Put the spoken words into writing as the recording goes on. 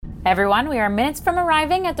Everyone, we are minutes from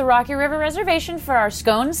arriving at the Rocky River Reservation for our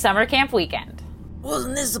Scone Summer Camp weekend.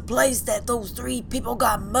 Wasn't this the place that those 3 people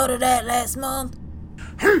got murdered at last month?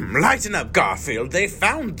 Lighten up, Garfield. They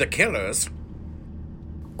found the killers.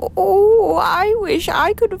 Oh, I wish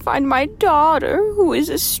I could find my daughter, who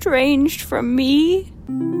is estranged from me.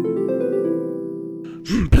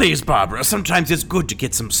 Please, Barbara, sometimes it's good to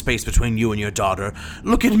get some space between you and your daughter.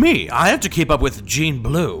 Look at me. I have to keep up with Jean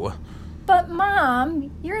Blue. But,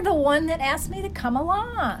 Mom, you're the one that asked me to come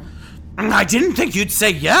along. I didn't think you'd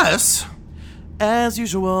say yes. As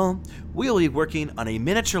usual, we'll be working on a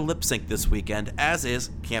miniature lip sync this weekend, as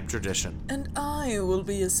is camp tradition. And I will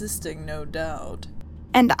be assisting, no doubt.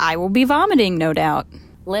 And I will be vomiting, no doubt.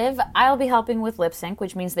 Liv, I'll be helping with lip sync,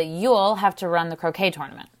 which means that you'll have to run the croquet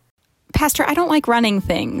tournament. Pastor, I don't like running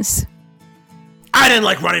things. I didn't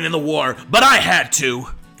like running in the war, but I had to.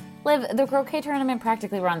 Liv, the croquet tournament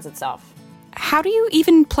practically runs itself. How do you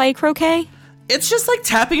even play croquet? It's just like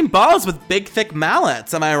tapping balls with big, thick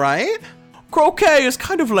mallets, am I right? Croquet is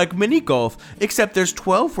kind of like mini golf, except there's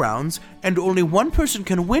 12 rounds, and only one person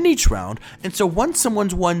can win each round, and so once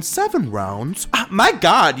someone's won 7 rounds... my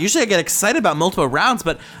God, usually I get excited about multiple rounds,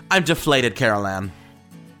 but I'm deflated, Carol Ann.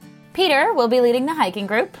 Peter will be leading the hiking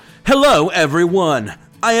group. Hello, everyone.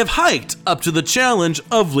 I have hiked up to the challenge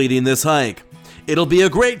of leading this hike. It'll be a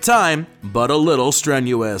great time, but a little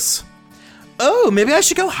strenuous. Oh, maybe I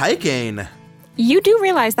should go hiking. You do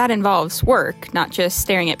realize that involves work, not just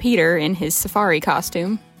staring at Peter in his safari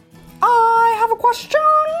costume. I have a question.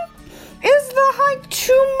 Is the hike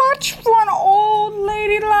too much for an old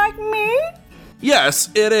lady like me? Yes,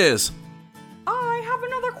 it is. I have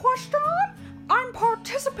another question. I'm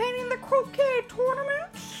participating in the croquet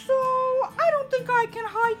tournament, so I don't think I can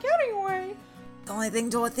hike anyway. The only thing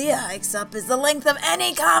Dorothea hikes up is the length of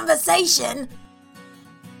any conversation.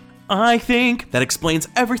 I think that explains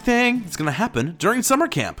everything that's going to happen during summer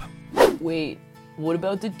camp. Wait, what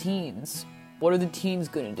about the teens? What are the teens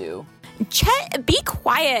gonna do? Chet, be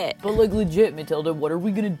quiet. But like legit, Matilda, what are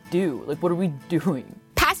we gonna do? Like, what are we doing?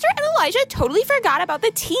 Pastor and Elijah totally forgot about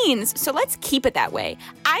the teens, so let's keep it that way.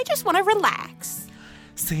 I just want to relax.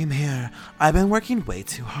 Same here. I've been working way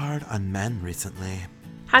too hard on men recently.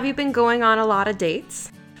 Have you been going on a lot of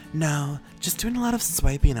dates? No, just doing a lot of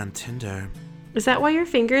swiping on Tinder. Is that why your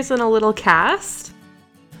finger's in a little cast?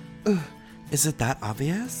 Is it that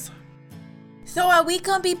obvious? So are we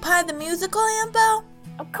gonna be part of the musical, Ambo?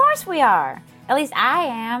 Of course we are. At least I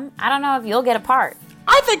am. I don't know if you'll get a part.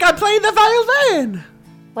 I think I'm playing the violin.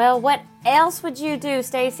 Well, what else would you do,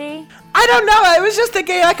 Stacy? I don't know. I was just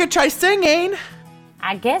thinking I could try singing.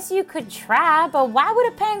 I guess you could try, but why would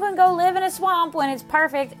a penguin go live in a swamp when it's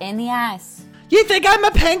perfect in the ice? You think I'm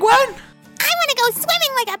a penguin? I want to go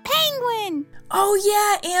swimming like a penguin. Oh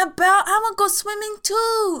yeah, Ambo, I wanna go swimming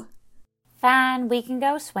too. Fine, we can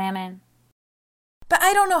go swimming. But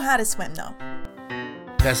I don't know how to swim, though.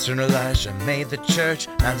 Pastor and Elijah made the church,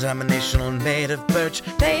 non-denominational made of birch.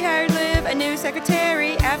 They hired Liv, a new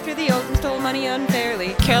secretary, after the old one stole money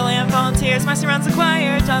unfairly. Carol Ann volunteers, Marcy runs the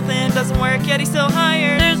choir. Jonathan doesn't work, yet he's still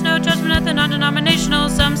hired. There's no judgment at the non-denominational.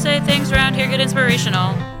 Some say things around here get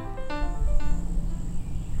inspirational.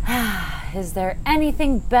 Is there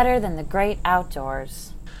anything better than the great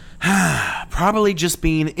outdoors? Probably just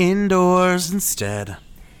being indoors instead.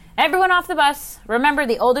 Everyone off the bus. Remember,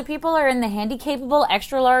 the older people are in the handy-capable,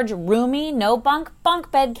 extra-large, roomy, no-bunk,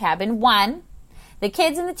 bunk bed cabin 1. The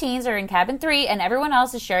kids and the teens are in cabin 3, and everyone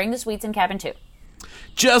else is sharing the suites in cabin 2.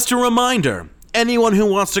 Just a reminder, anyone who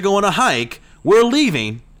wants to go on a hike, we're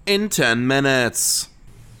leaving in 10 minutes.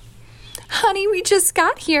 Honey, we just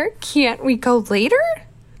got here. Can't we go later?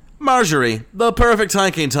 Marjorie, the perfect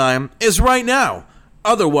hiking time is right now.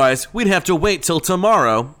 Otherwise, we'd have to wait till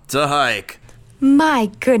tomorrow to hike.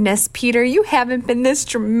 My goodness, Peter, you haven't been this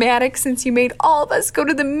dramatic since you made all of us go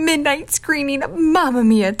to the midnight screening of Mamma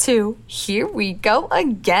Mia 2. Here we go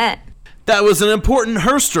again. That was an important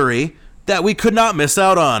herstory that we could not miss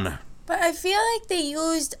out on. But I feel like they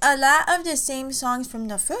used a lot of the same songs from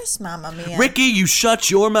the first Mamma Mia. Ricky, you shut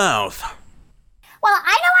your mouth. Well,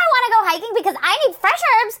 I know I want to go hiking because I need fresh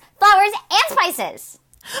herbs, flowers, and spices.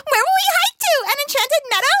 Where will we hike to? An enchanted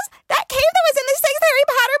meadows? That cave that was in the 6th Harry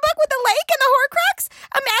Potter book with the lake and the Horcrux?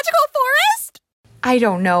 A magical forest? I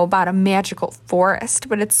don't know about a magical forest,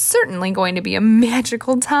 but it's certainly going to be a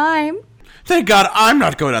magical time. Thank God I'm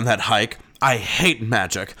not going on that hike. I hate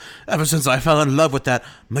magic. Ever since I fell in love with that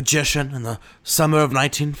magician in the summer of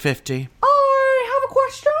 1950. I have a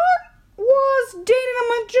question. Was dating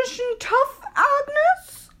a magician tough,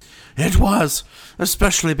 Agnes? It was,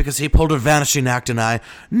 especially because he pulled a vanishing act and I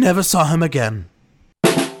never saw him again.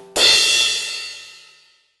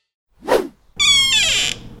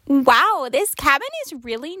 Wow, this cabin is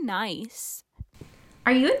really nice.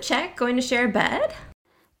 Are you and Chet going to share a bed?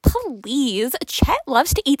 Please, Chet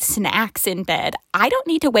loves to eat snacks in bed. I don't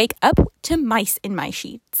need to wake up to mice in my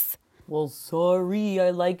sheets. Well, sorry, I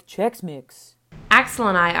like Chex Mix. Axel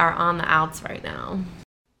and I are on the outs right now.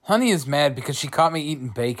 Honey is mad because she caught me eating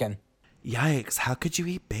bacon. Yikes, how could you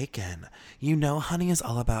eat bacon? You know Honey is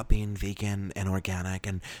all about being vegan and organic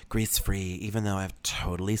and grease-free, even though I've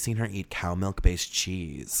totally seen her eat cow milk-based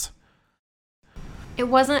cheese. It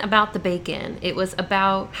wasn't about the bacon. It was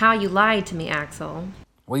about how you lied to me, Axel.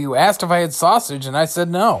 Well, you asked if I had sausage, and I said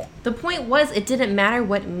no. The point was, it didn't matter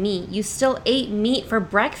what meat. You still ate meat for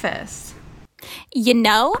breakfast. You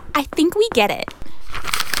know, I think we get it.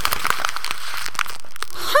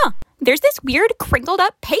 Huh, there's this weird crinkled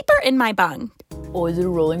up paper in my bun. Oh, is it a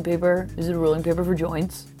rolling paper? Is it a rolling paper for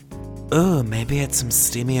joints? Ooh, maybe it's some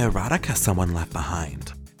steamy erotica someone left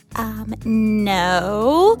behind.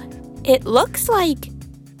 No. It looks like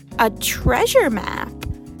a treasure map.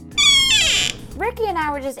 Ricky and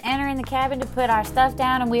I were just entering the cabin to put our stuff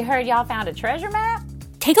down, and we heard y'all found a treasure map.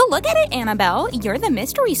 Take a look at it, Annabelle. You're the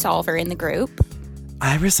mystery solver in the group.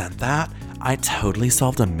 I resent that. I totally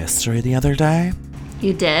solved a mystery the other day.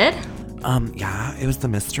 You did? Yeah, it was the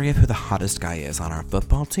mystery of who the hottest guy is on our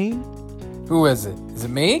football team. Who is it? Is it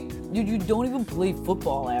me? Dude, you don't even play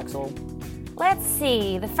football, Axel. Let's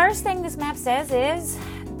see. The first thing this map says is,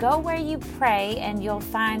 go where you pray and you'll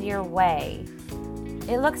find your way.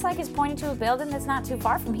 It looks like it's pointing to a building that's not too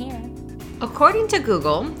far from here. According to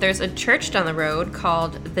Google, there's a church down the road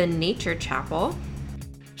called the Nature Chapel.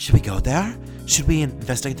 Should we go there? Should we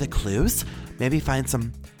investigate the clues? Maybe find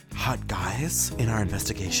some hot guys in our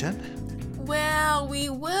investigation? Well, we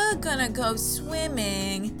were gonna go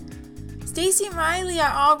swimming. Stacy and Riley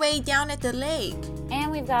are already down at the lake.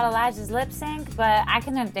 And we've got Elijah's lip sync, but I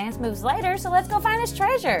can learn dance moves later, so let's go find this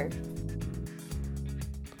treasure.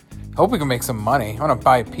 Hope we can make some money. I want to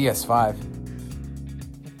buy a PS5.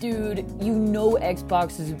 Dude, you know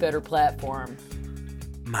Xbox is a better platform.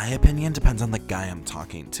 My opinion depends on the guy I'm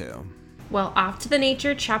talking to. Well, off to the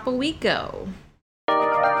Nature Chapel we go.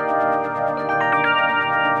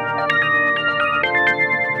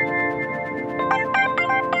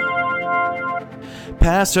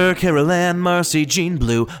 Pastor, Carol Ann, Marcy, Jean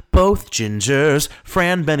Blue, both gingers,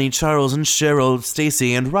 Fran, Benny, Charles, and Cheryl,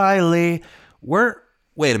 Stacy, and Riley.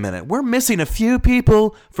 Wait a minute, we're missing a few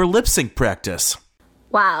people for lip sync practice.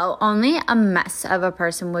 Wow, only a mess of a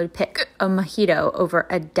person would pick a mojito over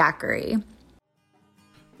a daiquiri.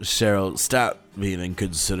 Cheryl, stop being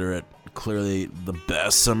inconsiderate. Clearly, the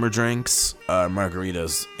best summer drinks are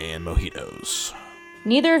margaritas and mojitos.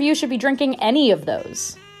 Neither of you should be drinking any of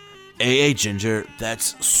those. AA Ginger,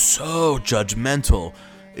 that's so judgmental.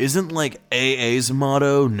 Isn't like AA's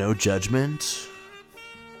motto no judgment?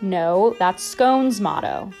 No, that's Scone's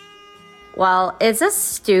motto. Well, it's a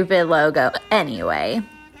stupid logo anyway.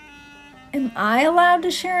 Am I allowed to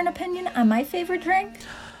share an opinion on my favorite drink?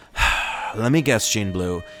 Let me guess, Jean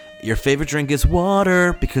Blue. Your favorite drink is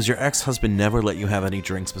water because your ex-husband never let you have any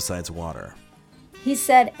drinks besides water. He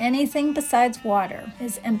said anything besides water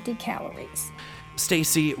is empty calories.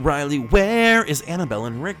 Stacy, Riley, where is Annabelle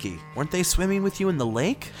and Ricky? Weren't they swimming with you in the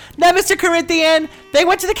lake? No, Mr. Corinthian! They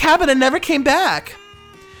went to the cabin and never came back!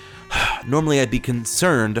 Normally I'd be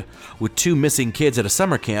concerned with two missing kids at a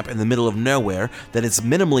summer camp in the middle of nowhere that is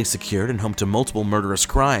minimally secured and home to multiple murderous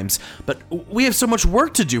crimes, but we have so much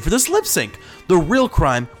work to do for this lip sync. The real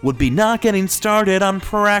crime would be not getting started on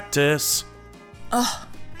practice.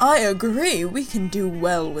 I agree. We can do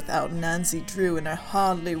well without Nancy Drew and her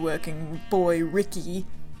hardly working boy Ricky.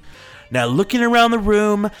 Now looking around the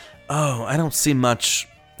room, I don't see much,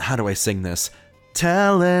 how do I sing this?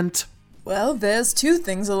 Talent. Well, there's two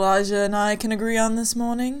things Elijah and I can agree on this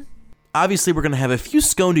morning. Obviously, we're going to have a few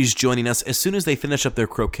Scondies joining us as soon as they finish up their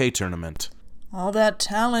croquet tournament. All that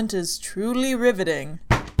talent is truly riveting.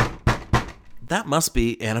 That must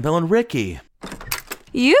be Annabelle and Ricky.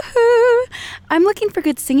 Yoo-hoo! I'm looking for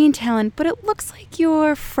good singing talent, but it looks like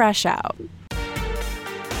you're fresh out.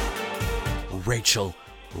 Rachel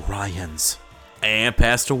Ryans. And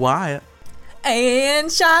Pastor Wyatt.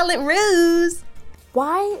 And Charlotte Ruse.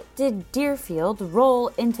 Why did Deerfield roll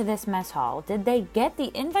into this mess hall? Did they get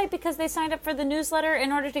the invite because they signed up for the newsletter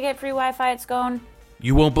in order to get free Wi-Fi at Scone?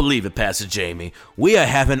 You won't believe it, Pastor Jamie. We are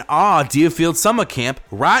having our Deerfield summer camp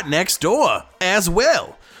right next door as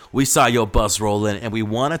well. We saw your bus roll in and we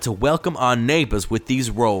wanted to welcome our neighbors with these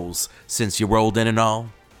rolls, since you rolled in and all.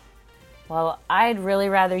 Well, I'd really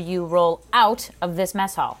rather you roll out of this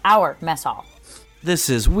mess hall. Our mess hall. This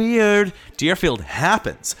is weird. Deerfield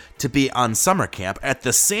happens to be on summer camp at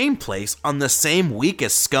the same place on the same week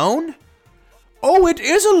as Scone? Oh, it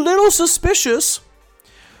is a little suspicious.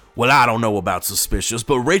 Well, I don't know about suspicious,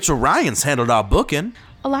 but Rachel Ryan's handled our booking.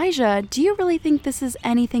 Elijah, do you really think this is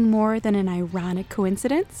anything more than an ironic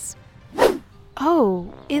coincidence?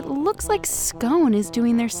 Oh, it looks like Scone is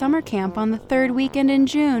doing their summer camp on the 3rd weekend in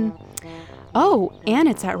June. Oh, and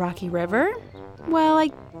it's at Rocky River? Well, I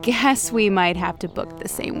guess we might have to book the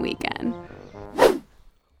same weekend.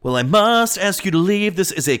 Well, I must ask you to leave.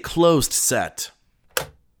 This is a closed set.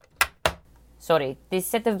 Sorry, this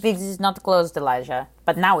set of wigs is not closed, Elijah,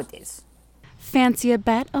 but now it is. Fancy a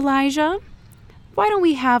bet, Elijah? Why don't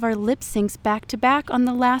we have our lip syncs back to back on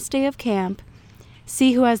the last day of camp?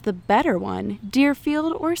 See who has the better one,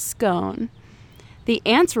 Deerfield or Scone. The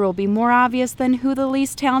answer will be more obvious than who the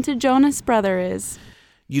least talented Jonas brother is.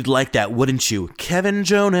 You'd like that, wouldn't you, Kevin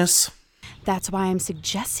Jonas? That's why I'm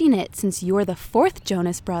suggesting it, since you're the 4th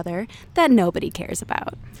Jonas brother that nobody cares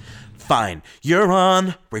about. Fine, you're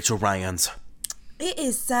on Rachel Ryan's. It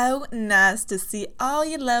is so nice to see all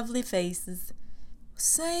your lovely faces.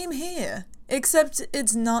 Same here, except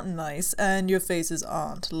it's not nice and your faces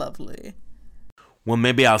aren't lovely. Well,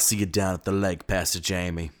 maybe I'll see you down at the lake, Pastor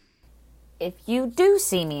Jamie. If you do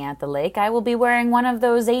see me at the lake, I will be wearing one of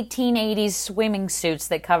those 1880s swimming suits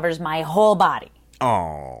that covers my whole body.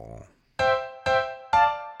 Oh.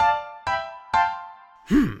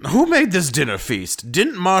 Who made this dinner feast?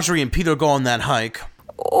 Didn't Marjorie and Peter go on that hike?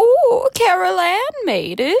 Oh, Carol Ann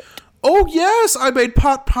made it. Oh, yes, I made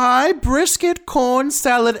pot pie, brisket, corn,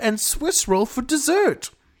 salad, and Swiss roll for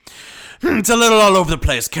dessert. It's a little all over the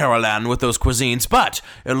place, Carol Ann, with those cuisines, but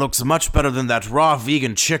it looks much better than that raw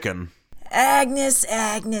vegan chicken. Agnes.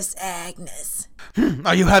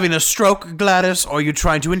 Are you having a stroke, Gladys, or are you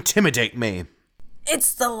trying to intimidate me?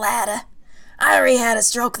 It's the latter. I already had a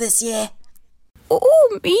stroke this year.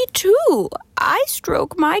 Oh, me too. I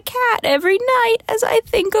stroke my cat every night as I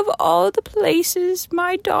think of all the places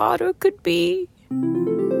my daughter could be.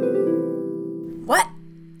 What?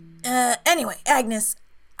 Anyway, Agnes,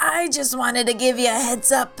 I just wanted to give you a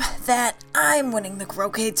heads up that I'm winning the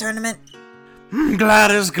croquet tournament.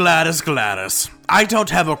 Gladys. I don't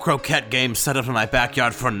have a croquet game set up in my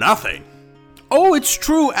backyard for nothing. Oh, it's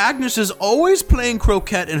true. Agnes is always playing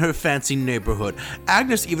croquet in her fancy neighborhood.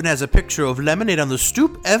 Agnes even has a picture of lemonade on the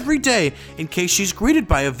stoop every day in case she's greeted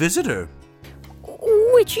by a visitor.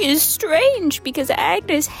 Which is strange because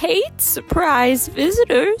Agnes hates surprise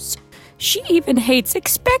visitors. She even hates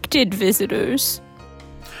expected visitors.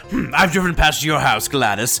 I've driven past your house,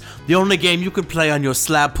 Gladys. The only game you can play on your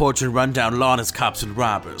slab porch and rundown lawn is Cops and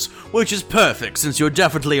Robbers, which is perfect since you're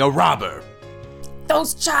definitely a robber.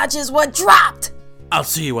 Those charges were dropped! I'll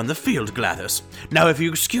see you on the field, Gladys. Now, if you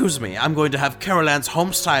excuse me, I'm going to have Carol Ann's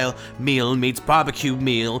home-style meal meets barbecue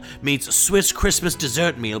meal meets Swiss Christmas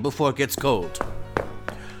dessert meal before it gets cold.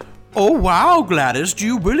 Oh, wow, Gladys. Do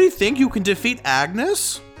you really think you can defeat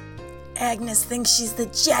Agnes? Agnes thinks she's the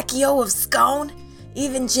Jackie O of Scone.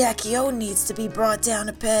 Even Jackie O needs to be brought down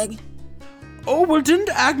a peg. Oh, well, didn't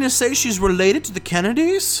Agnes say she's related to the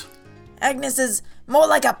Kennedys? Agnes is more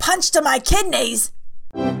like a punch to my kidneys.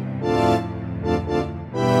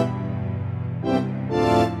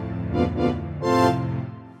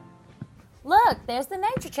 Look, there's the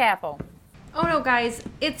nature chapel. Oh no, guys,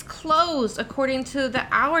 it's closed according to the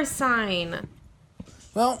hour sign.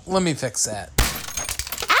 Well, let me fix that.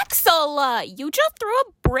 Axel, you just threw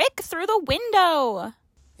a brick through the window.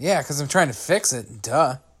 Yeah, because I'm trying to fix it.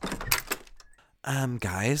 Duh.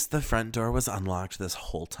 Guys, the front door was unlocked this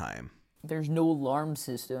whole time. There's no alarm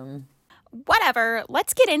system. Whatever,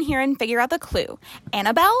 let's get in here and figure out the clue.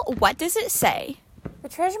 Annabelle, what does it say? The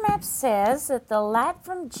treasure map says that the light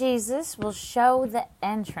from Jesus will show the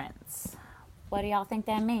entrance. What do y'all think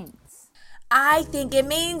that means? I think it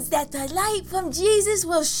means that the light from Jesus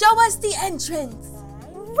will show us the entrance.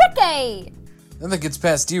 Ricky! Nothing gets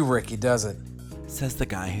past you, Ricky, does it? Says the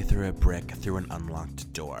guy who threw a brick through an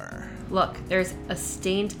unlocked door. Look, there's a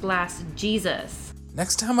stained glass Jesus.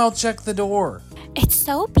 Next time I'll check the door. It's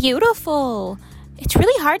so beautiful. It's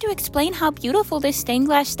really hard to explain how beautiful this stained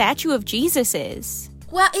glass statue of Jesus is.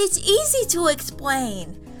 Well, it's easy to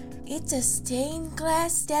explain. It's a stained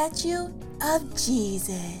glass statue of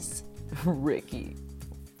Jesus. Ricky,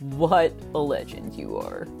 what a legend you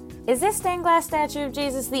are. Is this stained glass statue of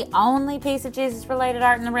Jesus the only piece of Jesus-related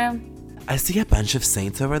art in the room? I see a bunch of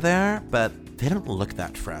saints over there, but they don't look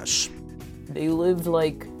that fresh. They lived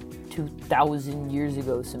like 2,000 years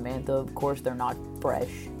ago, Samantha. Of course they're not fresh.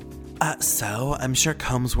 So I'm sure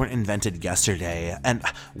combs weren't invented yesterday, and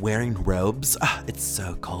wearing robes, it's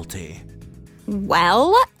so culty.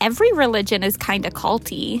 Well, every religion is kinda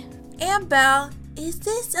culty. Annabelle, is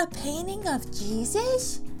this a painting of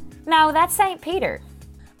Jesus? No, that's St. Peter.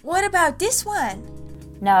 What about this one?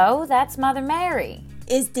 No, that's Mother Mary.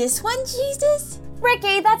 Is this one Jesus?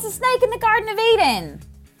 Ricky, that's a snake in the Garden of Eden.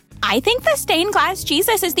 I think the stained glass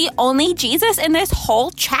Jesus is the only Jesus in this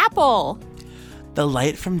whole chapel. The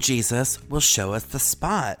light from Jesus will show us the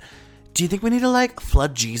spot. Do you think we need to,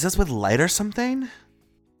 flood Jesus with light or something?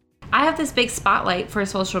 I have this big spotlight for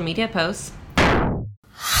social media posts.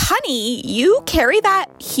 Honey, you carry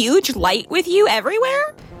that huge light with you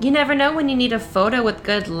everywhere? You never know when you need a photo with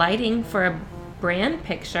good lighting for a brand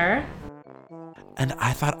picture. And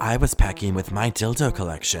I thought I was packing with my dildo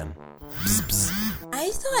collection. Psst, psst. I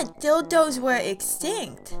thought dildos were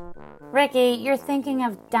extinct. Ricky, you're thinking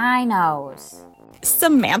of dinos.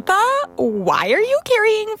 Samantha, why are you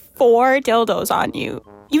carrying 4 dildos on you?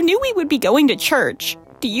 You knew we would be going to church.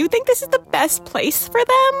 Do you think this is the best place for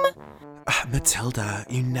them? Matilda,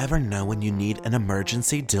 you never know when you need an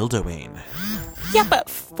emergency dildoing. Yeah, but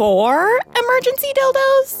 4 emergency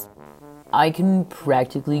dildos? I can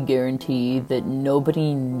practically guarantee that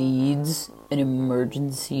nobody needs an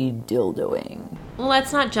emergency dildoing.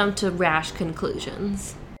 Let's not jump to rash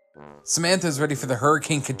conclusions. Samantha's ready for the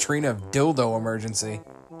Hurricane Katrina of dildo emergency.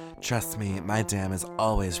 Trust me, my dam is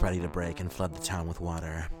always ready to break and flood the town with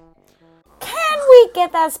water. Can we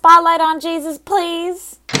get that spotlight on Jesus,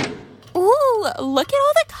 please? Ooh, look at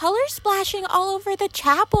all the colors splashing all over the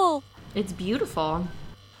chapel. It's beautiful.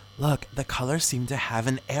 Look, the colors seem to have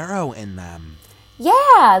an arrow in them.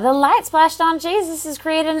 Yeah, the light splashed on Jesus has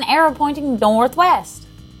created an arrow pointing northwest.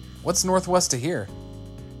 What's northwest to here?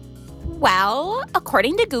 Well,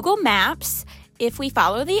 according to Google Maps, if we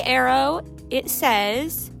follow the arrow, it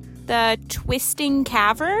says the Twisting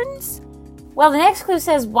Caverns. Well, the next clue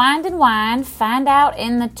says wind and wind, find out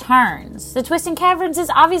in the turns. The Twisting Caverns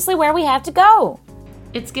is obviously where we have to go.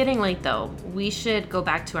 It's getting late though. We should go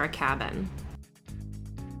back to our cabin.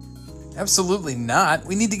 Absolutely not.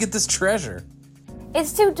 We need to get this treasure.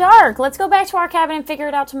 It's too dark. Let's go back to our cabin and figure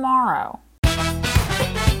it out tomorrow.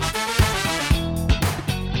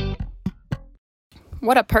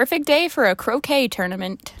 What a perfect day for a croquet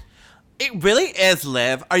tournament. It really is,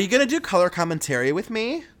 Liv. Are you going to do color commentary with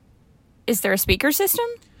me? Is there a speaker system?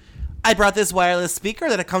 I brought this wireless speaker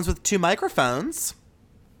that it comes with 2 microphones.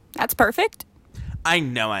 That's perfect. I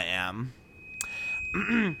know I am.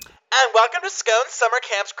 And welcome to Scone Summer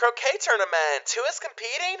Camp's Croquet Tournament. Who is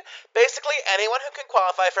competing? Basically anyone who can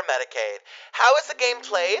qualify for Medicaid. How is the game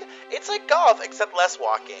played? It's like golf, except less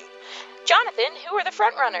walking. Jonathan, who are the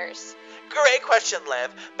front runners? Great question,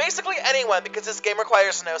 Liv. Basically anyone, because this game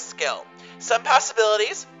requires no skill. Some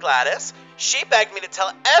possibilities, Gladys. She begged me to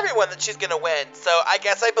tell everyone that she's gonna win, so I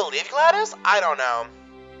guess I believe Gladys? I don't know.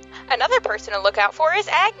 Another person to look out for is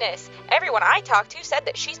Agnes. Everyone I talked to said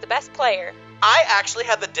that she's the best player. I actually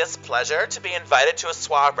had the displeasure to be invited to a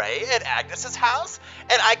soiree at Agnes's house,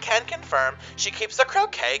 and I can confirm she keeps the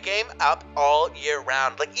croquet game up all year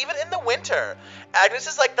round, even in the winter. Agnes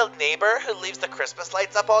is like the neighbor who leaves the Christmas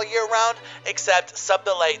lights up all year round, except sub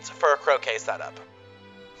the lights for a croquet setup.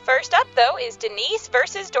 First up, though, is Denise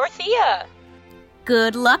versus Dorothea.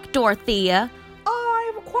 Good luck, Dorothea.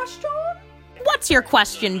 I have a question. What's your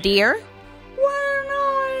question, dear? When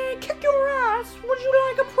I kick your ass, would you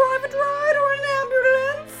like a private ride or an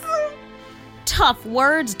ambulance? Tough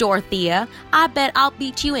words, Dorothea. I bet I'll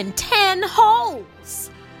beat you in 10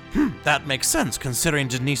 holes. That makes sense, considering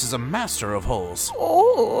Denise is a master of holes.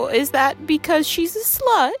 Oh, is that because she's a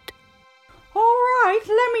slut? All right,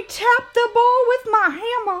 let me tap the ball with my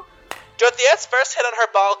hammer. Dorothea's first hit on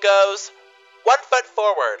her ball goes 1 foot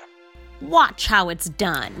forward. Watch how it's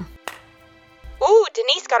done. Ooh,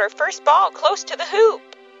 Denise got her first ball close to the hoop.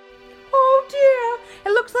 Oh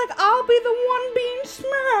dear, it looks like I'll be the one being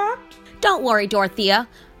smacked. Don't worry, Dorothea.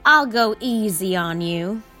 I'll go easy on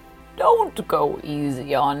you. Don't go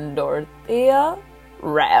easy on Dorothea.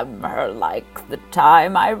 Ram her like the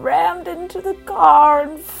time I rammed into the car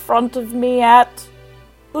in front of me at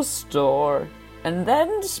the store, and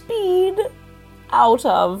then speed out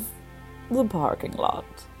of the parking lot.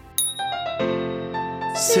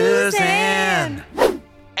 Suzanne!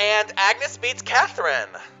 And Agnes beats Catherine.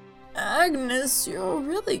 Agnes, you're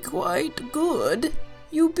really quite good.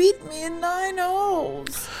 You beat me in 9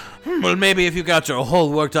 holes. Well, maybe if you got your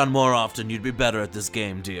hole worked on more often, you'd be better at this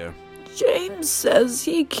game, dear. James says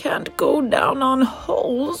he can't go down on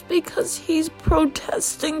holes because he's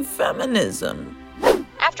protesting feminism.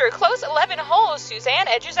 After a close 11 holes, Suzanne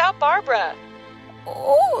edges out Barbara.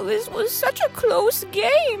 Oh, this was such a close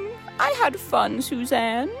game. I had fun,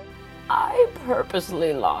 Suzanne. I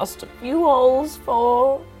purposely lost a few holes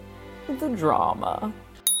for the drama.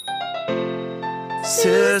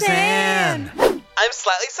 Suzanne! I'm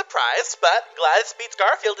slightly surprised, but Gladys beats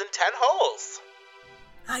Garfield in 10 holes.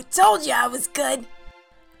 I told you I was good.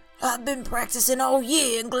 I've been practicing all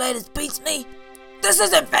year and Gladys beats me. This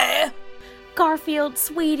isn't fair. Garfield,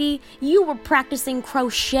 sweetie, you were practicing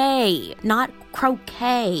crochet, not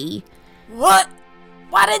croquet. What?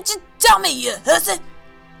 Why didn't you tell me, you hussy?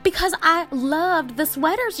 Because I loved the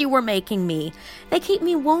sweaters you were making me. They keep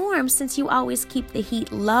me warm since you always keep the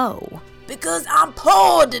heat low. Because I'm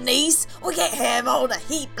poor, Denise. We can't have all the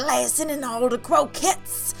heat blasting and all the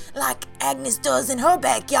croquettes like Agnes does in her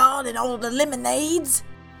backyard and all the lemonades.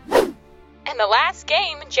 And the last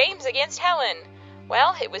game, James against Helen.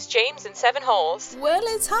 Well, it was James in 7 holes. Well,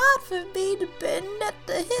 it's hard for me to bend at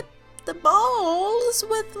the balls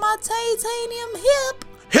with my titanium hip.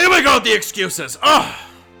 Here we go with the excuses. Ugh!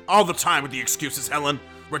 All the time with the excuses, Helen.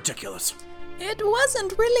 Ridiculous. It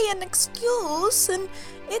wasn't really an excuse, and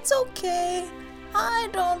it's okay. I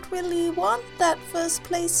don't really want that first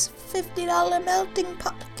place $50 melting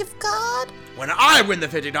pot gift card. When I win the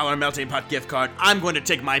 $50 melting pot gift card, I'm going to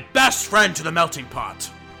take my best friend to the melting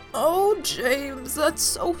pot. Oh, James, that's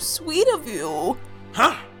so sweet of you.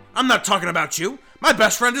 Huh? I'm not talking about you. My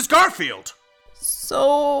best friend is Garfield.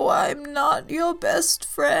 So I'm not your best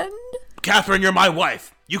friend? Catherine, you're my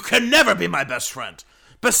wife. You can never be my best friend.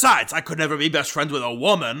 Besides, I could never be best friends with a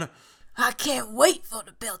woman. I can't wait for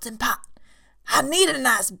the melting pot. I need a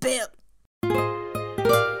nice belt.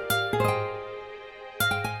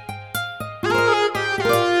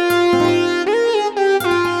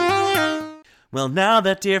 Well, now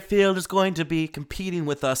that Deerfield is going to be competing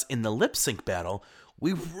with us in the lip sync battle,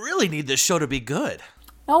 we really need this show to be good.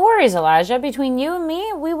 No worries, Elijah. Between you and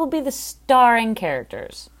me, we will be the starring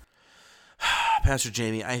characters. Pastor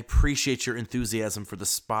Jamie, I appreciate your enthusiasm for the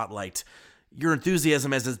spotlight. Your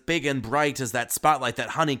enthusiasm is as big and bright as that spotlight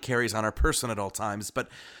that Honey carries on her person at all times, but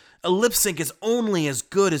a lip sync is only as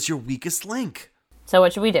good as your weakest link. So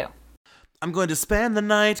what should we do? I'm going to spend the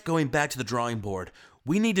night going back to the drawing board.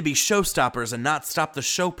 We need to be showstoppers and not stop the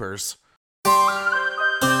showpers.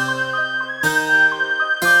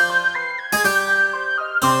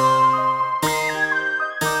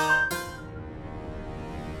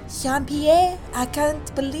 Jean-Pierre, I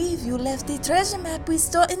can't believe you left the treasure map we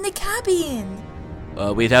stole in the cabin.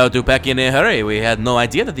 We had to pack in a hurry. We had no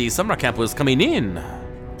idea that the summer camp was coming in.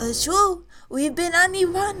 Sure. We've been on the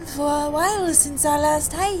run for a while since our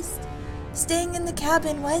last heist. Staying in the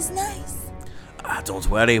cabin was nice. Don't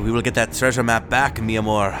worry, we will get that treasure map back, mi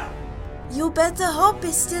amor. You better hope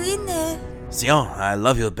it's still in there. Sion, I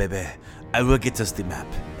love you, baby. I will get us the map,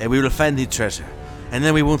 and we will find the treasure. And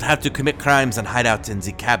then we won't have to commit crimes and hide out in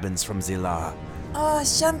the cabins from the law. Oh,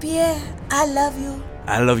 Jean-Pierre, I love you.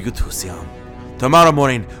 I love you too, Sion. Tomorrow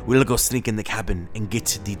morning, we'll go sneak in the cabin and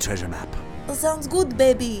get the treasure map. Sounds good,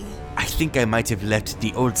 baby. I think I might have left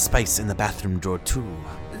the Old Spice in the bathroom drawer, too.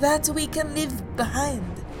 That we can leave behind.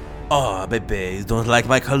 Oh, baby, you don't like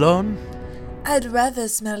my cologne? I'd rather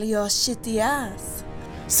smell your shitty ass.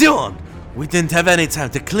 Sion! We didn't have any time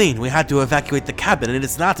to clean. We had to evacuate the cabin, and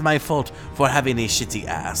it's not my fault for having a shitty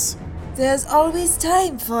ass. There's always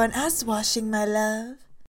time for an ass washing, my love.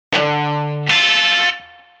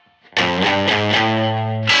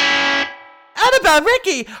 Annabelle,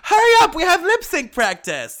 Ricky, hurry up! We have lip sync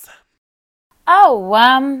practice. Oh,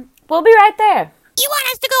 we'll be right there. You want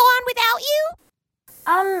us to go on without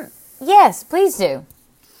you? Yes, please do.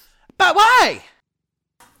 But why?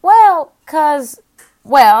 Well, 'cause,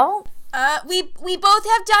 well... We both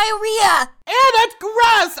have diarrhea. Ew, that's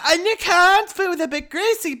gross. And you can't food a bit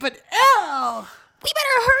greasy, but ew. We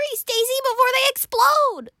better hurry, Stacy, before they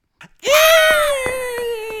explode.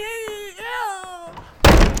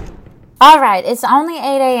 All right, it's only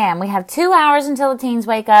 8 a.m. We have 2 hours until the teens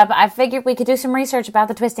wake up. I figured we could do some research about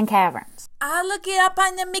the Twisting Caverns. I'll look it up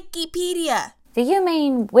on the Wikipedia. Do you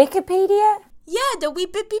mean Wikipedia? Yeah, the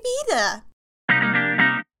Wikipedia.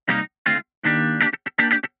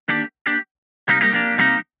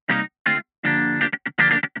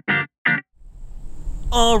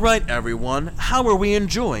 All right, everyone. How are we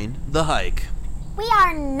enjoying the hike? We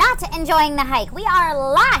are not enjoying the hike. We are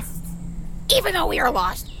lost. Even though we are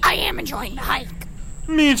lost, I am enjoying the hike.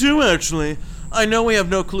 Me too, actually. I know we have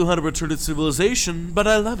no clue how to return to civilization, but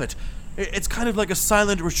I love it. It's kind of like a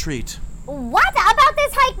silent retreat. What about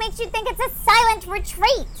this hike makes you think it's a silent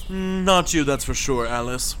retreat? Not you, that's for sure,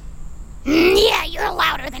 Alice. Yeah, you're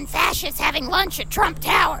louder than fascists having lunch at Trump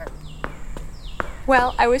Tower.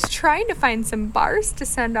 Well, I was trying to find some bars to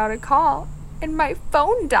send out a call, and my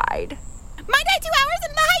phone died. Mine died 2 hours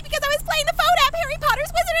into the hike because I was playing the phone app Harry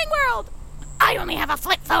Potter's Wizarding World. I only have a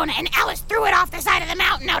flip phone, and Alice threw it off the side of the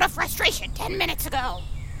mountain out of frustration 10 minutes ago.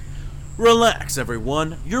 Relax,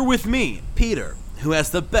 everyone. You're with me, Peter, who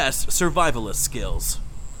has the best survivalist skills.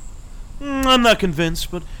 I'm not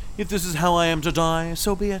convinced, but if this is how I am to die,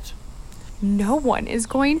 so be it. No one is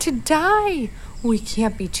going to die. We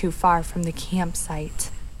can't be too far from the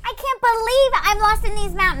campsite. I can't believe I'm lost in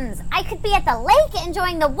these mountains. I could be at the lake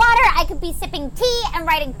enjoying the water. I could be sipping tea and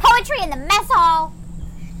writing poetry in the mess hall.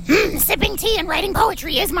 Sipping tea and writing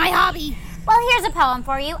poetry is my hobby. Well, here's a poem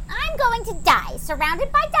for you. I'm going to die,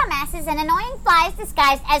 surrounded by dumbasses and annoying flies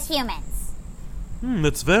disguised as humans.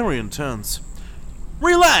 That's very intense.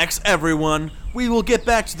 Relax, everyone. We will get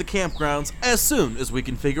back to the campgrounds as soon as we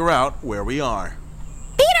can figure out where we are.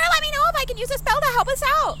 Peter, let me know if I can use a spell to help us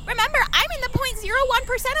out. Remember, I'm in the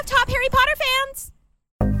 0.01% of top Harry Potter fans.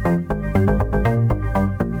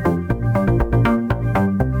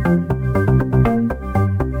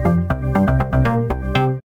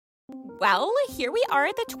 Well, here we are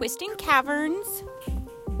at the Twisting Caverns.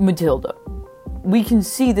 Matilda, we can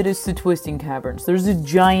see that it's the Twisting Caverns. There's a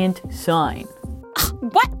giant sign.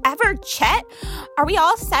 Whatever, Chet. Are we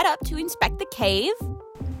all set up to inspect the cave?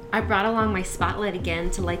 I brought along my spotlight again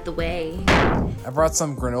to light the way. I brought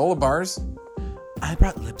some granola bars. I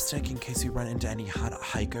brought lipstick in case we run into any hot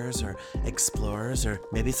hikers or explorers or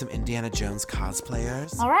maybe some Indiana Jones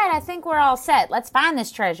cosplayers. All right, I think we're all set. Let's find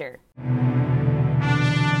this treasure.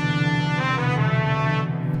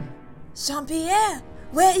 Jean-Pierre,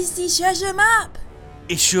 where is the treasure map?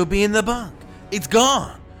 It should be in the bunk. It's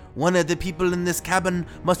gone. One of the people in this cabin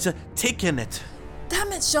must have taken it.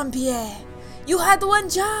 Damn it, Jean-Pierre. You had one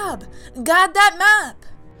job. Got that map.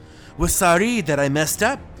 We're sorry that I messed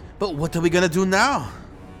up, but what are we gonna do now?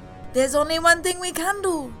 There's only one thing we can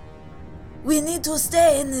do. We need to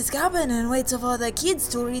stay in this cabin and wait for the kids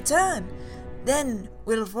to return. Then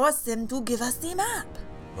we'll force them to give us the map.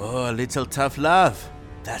 Oh, a little tough love.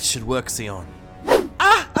 That should work, Sion.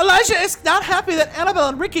 Elijah is not happy that Annabelle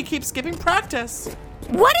and Ricky keep skipping practice.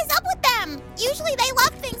 What is up with them? Usually they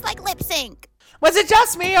love things like lip sync. Was it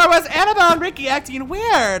just me, or was Annabelle and Ricky acting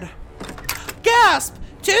weird? Gasp!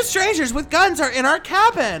 2 strangers with guns are in our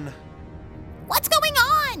cabin. What's going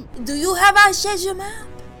on? Do you have a treasure map?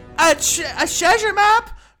 A treasure map?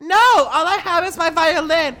 No, all I have is my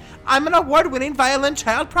violin. I'm an award-winning violin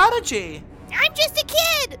child prodigy. I'm just a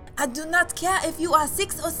kid. I do not care if you are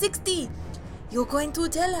 6 or 60. You're going to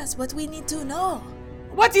tell us what we need to know.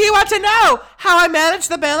 What do you want to know? How I manage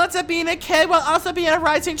the balance of being a kid while also being a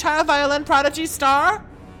rising child violin prodigy star?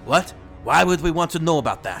 What? Why would we want to know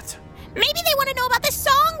about that? Maybe they want to know about the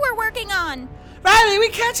song we're working on. Riley, we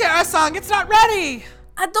can't share our song. It's not ready.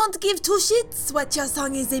 I don't give 2 shits what your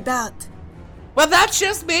song is about. Well, that's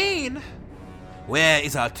just mean. Where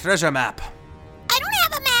is our treasure map? I don't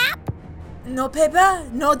have a map. No paper,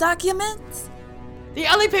 no documents. The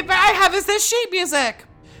only paper I have is this sheet music.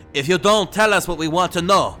 If you don't tell us what we want to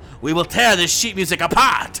know, we will tear this sheet music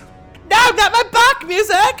apart. No, not my Bach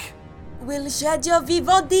music. We'll shred your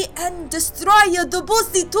Vivaldi and destroy your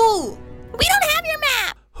Debussy too. We don't have your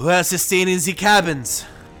map. Who else is staying in the cabins?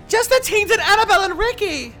 Just the teens and Annabelle and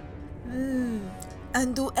Ricky.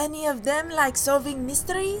 And do any of them like solving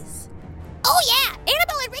mysteries? Oh yeah,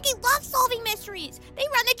 Annabelle and Ricky love solving mysteries. They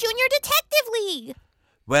run the Junior Detective League.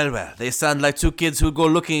 Well, they sound like 2 kids who go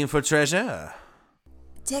looking for treasure.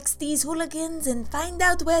 Text these hooligans and find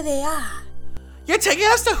out where they are. You're taking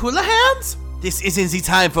us to Hula Hands? This isn't the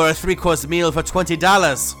time for a 3-course meal for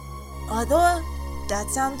 $20. Although, that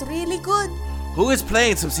sounds really good. Who is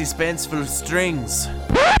playing some suspenseful strings?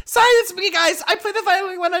 Sorry, it's me, guys. I play the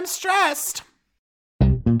violin when I'm stressed.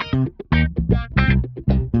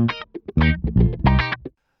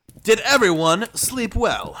 Did everyone sleep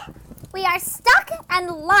well? We are stuck and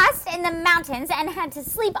lost in the mountains and had to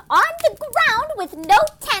sleep on the ground with no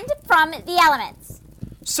tent from the elements.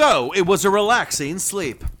 So, it was a relaxing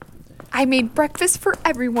sleep. I made breakfast for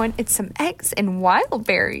everyone. It's some eggs and wild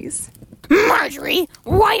berries. Marjorie,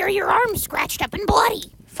 why are your arms scratched up and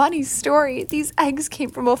bloody? Funny story. These eggs came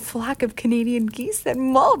from a flock of Canadian geese that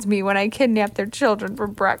mauled me when I kidnapped their children for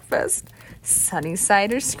breakfast. Sunny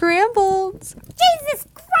side or scrambled? Jesus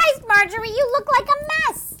Christ, Marjorie, you look like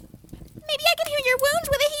a mess. Maybe I can heal your wounds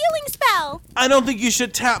with a healing spell. I don't think you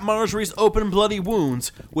should tap Marjorie's open bloody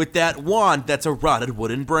wounds with that wand that's a rotted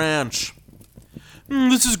wooden branch.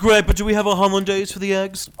 This is great, but do we have a hollandaise for the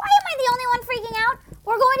eggs? Why am I the only one freaking out?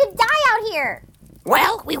 We're going to die out here.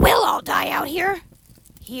 Well, we will all die out here.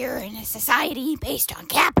 Here in a society based on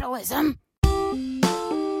capitalism.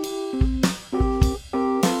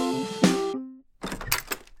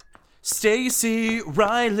 Stacy,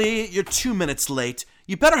 Riley, you're 2 minutes late.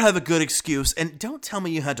 You better have a good excuse, and don't tell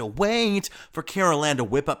me you had to wait for Carol Ann to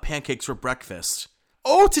whip up pancakes for breakfast.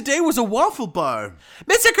 Oh, today was a waffle bar.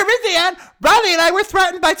 Mr. Corinthian, Riley and I were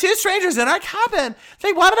threatened by 2 strangers in our cabin.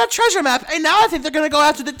 They wanted a treasure map, and now I think they're going to go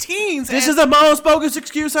after the teens. This is the most bogus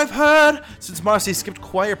excuse I've heard since Marcy skipped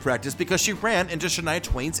choir practice because she ran into Shania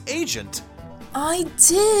Twain's agent. I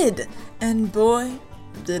did, and boy,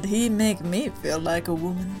 did he make me feel like a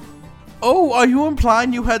woman. Oh, are you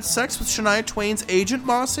implying you had sex with Shania Twain's agent,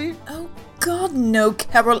 Marcy? Oh, God, no,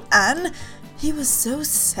 Carol Ann. He was so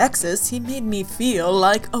sexist, he made me feel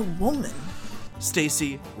like a woman.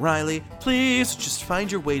 Stacy, Riley, please just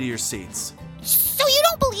find your way to your seats. So you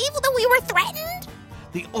don't believe that we were threatened?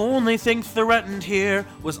 The only thing threatened here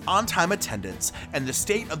was on-time attendance and the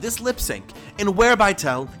state of this lip sync, and whereby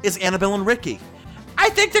tell is Annabelle and Ricky. I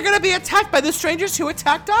think they're going to be attacked by the strangers who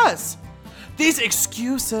attacked us. These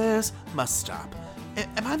excuses must stop.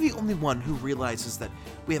 Am I the only one who realizes that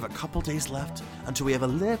we have a couple days left until we have a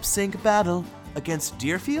lip sync battle against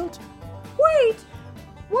Deerfield? Wait,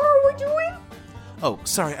 what are we doing? Oh,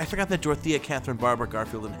 sorry, I forgot that Dorothea, Catherine, Barbara,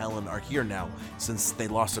 Garfield, and Helen are here now, since they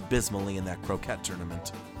lost abysmally in that croquet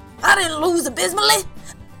tournament. I didn't lose abysmally.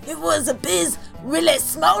 It was abiz really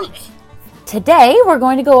smally. Today, we're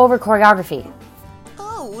going to go over choreography.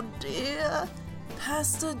 Oh dear.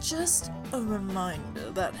 Pastor, just a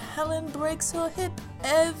reminder that Helen breaks her hip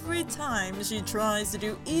every time she tries to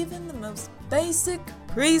do even the most basic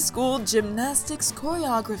preschool gymnastics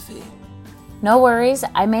choreography. No worries,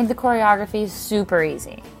 I made the choreography super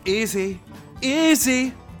easy. Easy.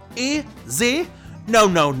 Easy. Easy. No,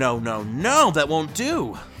 that won't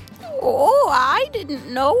do. Oh, I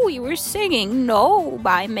didn't know we were singing No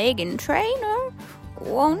by Meghan Trainor.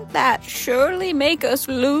 Won't that surely make us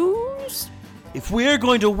lose? If we're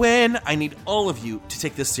going to win, I need all of you to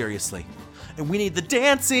take this seriously. And we need the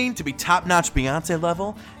dancing to be top-notch Beyonce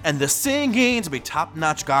level, and the singing to be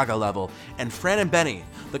top-notch Gaga level. And Fran and Benny,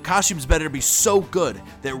 the costumes better be so good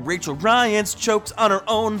that Rachel Ryans chokes on her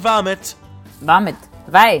own vomit. Vomit?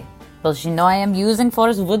 Why? Well, she know I am using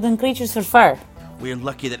forest wooden creatures for fur. We're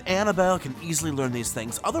lucky that Annabelle can easily learn these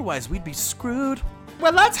things, otherwise we'd be screwed.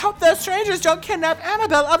 Well, let's hope those strangers don't kidnap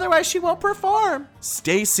Annabelle, otherwise she won't perform.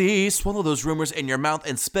 Stacy, swallow those rumors in your mouth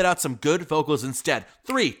and spit out some good vocals instead.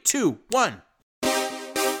 3, 2, 1.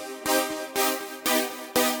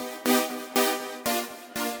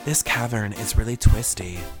 This cavern is really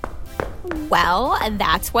twisty. Well,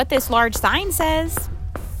 that's what this large sign says.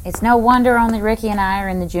 It's no wonder only Ricky and I are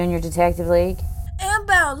in the Junior Detective League.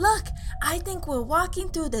 Annabelle, look! I think we're walking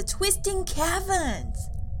through the twisting caverns.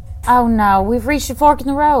 Oh no, we've reached a fork in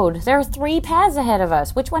the road. There are 3 paths ahead of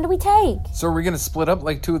us. Which one do we take? So are we going to split up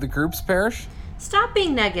like 2 of the groups, Parrish? Stop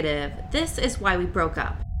being negative. This is why we broke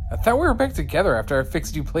up. I thought we were back together after I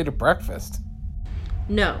fixed you a plate of breakfast.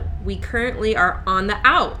 No, we currently are on the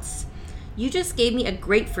outs. You just gave me a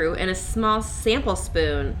grapefruit and a small sample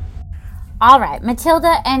spoon. All right,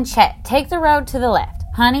 Matilda and Chet, take the road to the left.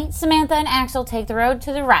 Honey, Samantha, and Axel take the road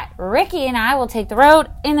to the right. Ricky and I will take the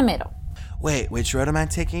road in the middle. Wait, which road am I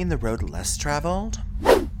taking? The road less traveled?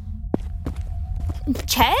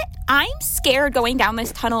 Chet, I'm scared going down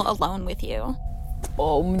this tunnel alone with you.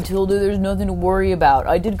 Oh, Matilda, there's nothing to worry about.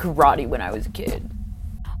 I did karate when I was a kid.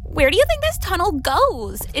 Where do you think this tunnel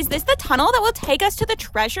goes? Is this the tunnel that will take us to the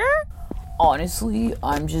treasure? Honestly,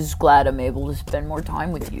 I'm just glad I'm able to spend more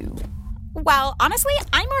time with you. Well, honestly,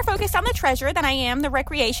 I'm more focused on the treasure than I am the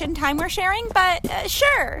recreation time we're sharing, but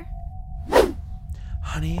sure.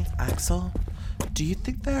 Honey, Axel, do you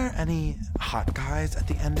think there are any hot guys at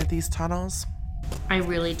the end of these tunnels? I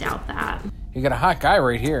really doubt that. You got a hot guy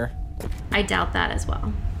right here. I doubt that as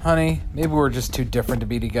well. Honey, maybe we're just too different to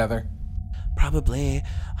be together. Probably.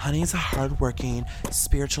 Honey's a hardworking,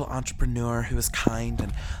 spiritual entrepreneur who is kind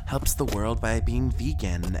and helps the world by being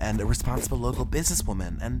vegan and a responsible local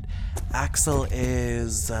businesswoman. And Axel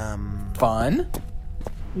is, fun?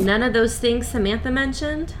 None of those things Samantha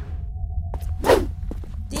mentioned?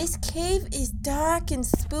 This cave is dark and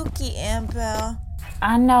spooky, Annabelle.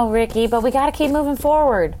 I know, Ricky, but we gotta keep moving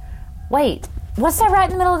forward. Wait, what's that right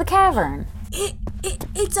in the middle of the cavern?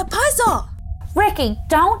 It's a puzzle! Ricky,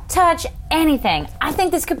 don't touch anything. I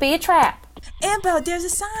think this could be a trap. Annabelle, there's a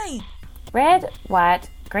sign. Red, white,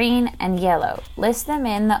 green, and yellow. List them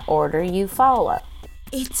in the order you follow.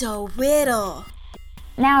 It's a riddle.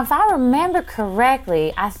 Now, if I remember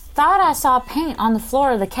correctly, I thought I saw paint on the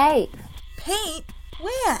floor of the cave. Paint?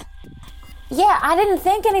 Where? Yeah, I didn't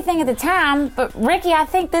think anything at the time, but Ricky, I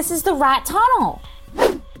think this is the right tunnel.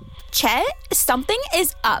 Chet, something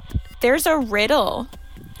is up. There's a riddle.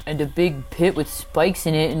 And a big pit with spikes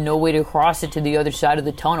in it and no way to cross it to the other side of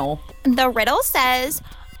the tunnel. The riddle says,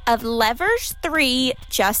 of levers 3,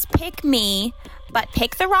 just pick me, but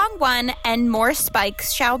pick the wrong one and more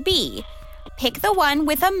spikes shall be. Pick the one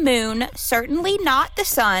with a moon, certainly not the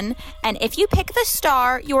sun, and if you pick the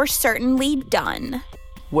star, you're certainly done.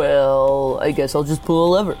 Well, I guess I'll just pull a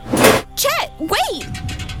lever. Chet, wait!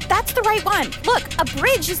 That's the right one. Look, a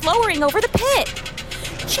bridge is lowering over the pit.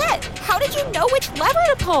 Chet, how did you know which lever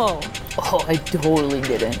to pull? Oh, I totally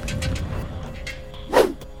didn't.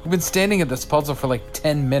 We've been standing at this puzzle for like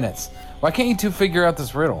 10 minutes. Why can't you two figure out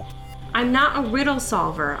this riddle? I'm not a riddle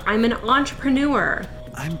solver. I'm an entrepreneur.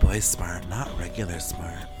 I'm boy smart, not regular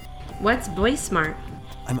smart. What's boy smart?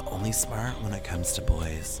 I'm only smart when it comes to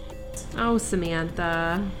boys. Oh,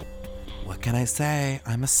 Samantha. What can I say?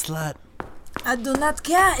 I'm a slut. I do not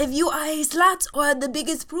care if you are a slut or the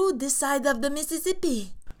biggest prude this side of the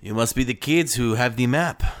Mississippi. You must be the kids who have the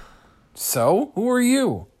map. So? Who are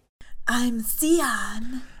you? I'm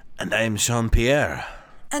Cian. And I'm Jean-Pierre.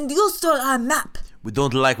 And you stole our map. We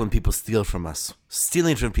don't like when people steal from us.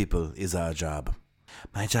 Stealing from people is our job.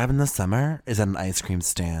 My job in the summer is at an ice cream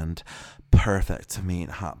stand. Perfect to meet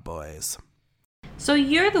hot boys. So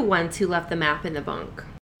you're the ones who left the map in the bunk.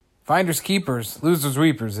 Finders keepers, losers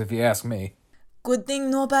weepers, if you ask me. Good thing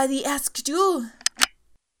nobody asked you.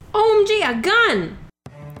 OMG, a gun!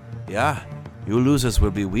 Yeah, you losers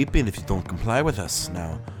will be weeping if you don't comply with us.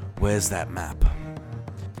 Now, where's that map?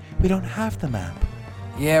 We don't have the map.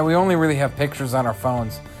 Yeah, we only really have pictures on our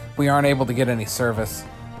phones. We aren't able to get any service.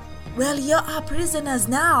 Well, you're our prisoners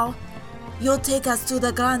now. You'll take us to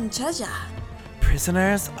the Grand Treasure.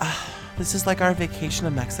 Prisoners? This is like our vacation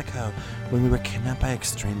in Mexico when we were kidnapped by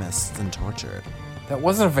extremists and tortured. That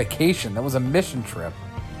wasn't a vacation, that was a mission trip.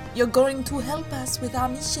 You're going to help us with our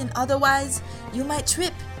mission, otherwise you might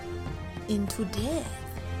trip into death.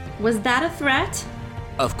 Was that a threat?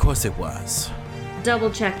 Of course it was.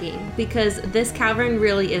 Double checking, because this cavern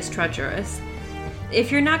really is treacherous. If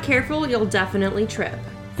you're not careful, you'll definitely trip.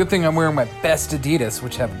 Good thing I'm wearing my best Adidas,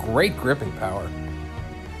 which have great gripping power.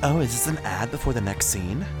 Oh, is this an ad before the next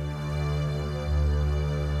scene?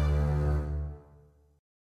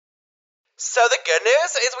 So the good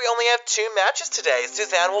news is we only have 2 matches today.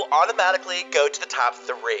 Suzanne will automatically go to the top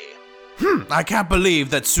 3. I can't believe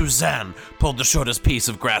that Suzanne pulled the shortest piece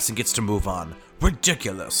of grass and gets to move on.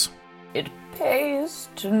 Ridiculous. It pays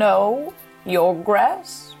to know your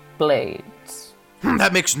grass blades.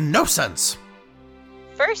 That makes no sense.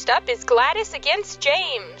 First up is Gladys against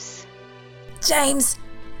James. James,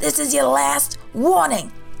 this is your last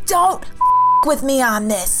warning. Don't with me on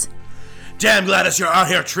this. Damn, Gladys, you're out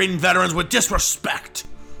here treating veterans with disrespect.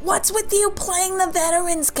 What's with you playing the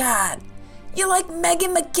veterans card? You're like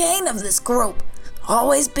Megan McCain of this group,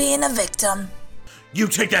 always being a victim. You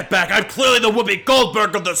take that back. I'm clearly the Whoopi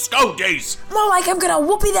Goldberg of the Skogies. More like I'm gonna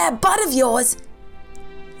whoopee that butt of yours.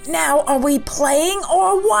 Now, are we playing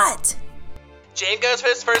or what? James goes for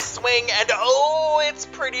his first swing, and oh, it's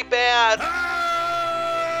pretty bad.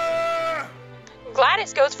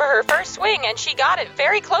 Gladys goes for her first swing, and she got it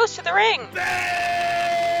very close to the ring. Bitch!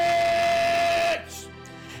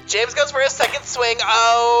 James goes for his second swing.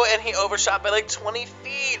 Oh, and he overshot by like 20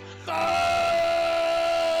 feet.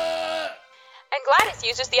 And Gladys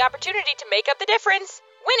uses the opportunity to make up the difference,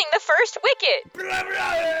 winning the first wicket.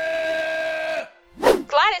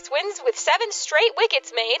 Gladys wins with 7 straight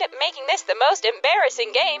wickets made, making this the most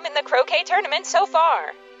embarrassing game in the croquet tournament so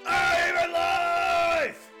far. I'm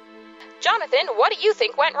alive! Jonathan, what do you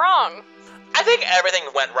think went wrong? I think everything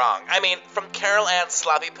went wrong. I mean, from Carol Ann's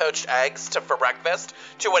sloppy poached eggs to for breakfast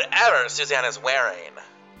to whatever Suzanne is wearing.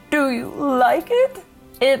 Do you like it?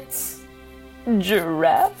 It's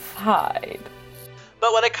giraffe hide.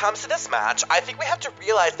 But when it comes to this match, I think we have to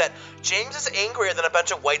realize that James is angrier than a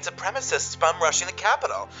bunch of white supremacists bum rushing the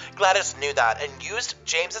Capitol. Gladys knew that and used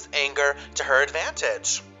James's anger to her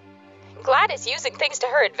advantage. Gladys using things to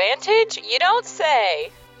her advantage? You don't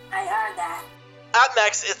say. I heard that. Up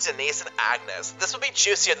next is Denise and Agnes. This will be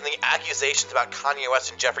juicier than the accusations about Kanye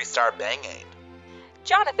West and Jeffree Star banging.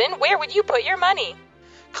 Jonathan, where would you put your money?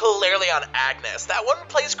 Clearly on Agnes. That one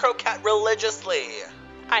plays croquet religiously.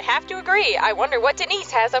 I have to agree. I wonder what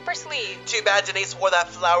Denise has up her sleeve. Too bad Denise wore that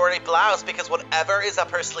flowery blouse, because whatever is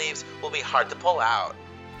up her sleeves will be hard to pull out.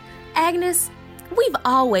 Agnes, we've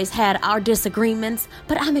always had our disagreements,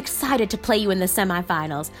 but I'm excited to play you in the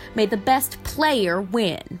semifinals. May the best player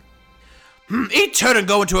win. Eat turd and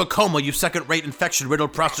go into a coma, you second-rate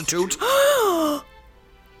infection-riddled prostitute.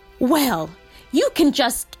 Well, you can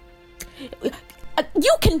just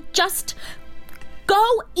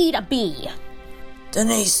go eat a bee.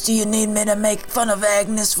 Denise, do you need me to make fun of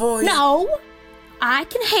Agnes for you? No, I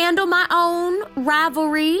can handle my own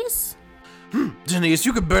rivalries. Denise,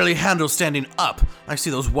 you could barely handle standing up. I see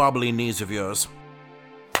those wobbly knees of yours.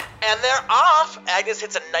 And they're off! Agnes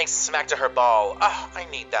hits a nice smack to her ball. I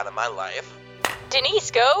need that in my life.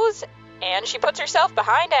 Denise goes, and she puts herself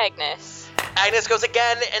behind Agnes. Agnes goes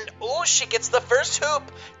again, and she gets the first hoop.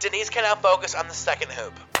 Denise can now focus on the second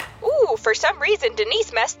hoop. Ooh, for some reason,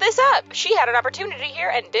 Denise messed this up. She had an opportunity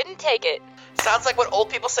here and didn't take it. Sounds like what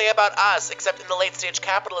old people say about us, except in the late-stage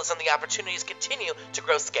capitalism, the opportunities continue to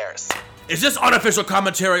grow scarce. Is this unofficial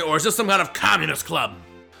commentary, or is this some kind of communist club?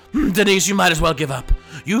 Denise, you might as well give up.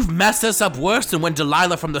 You've messed this up worse than when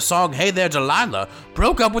Delilah from the song Hey There, Delilah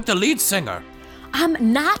broke up with the lead singer.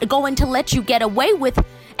 I'm not going to let you get away with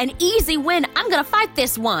an easy win. I'm going to fight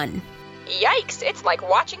this one. Yikes, it's like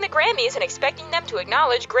watching the Grammys and expecting them to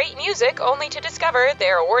acknowledge great music only to discover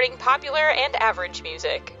they're awarding popular and average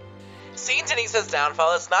music. Seeing Denise's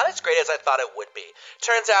downfall is not as great as I thought it would be.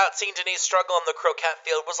 Turns out, seeing Denise struggle on the croquet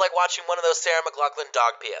field was like watching one of those Sarah McLachlan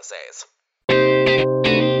dog PSAs.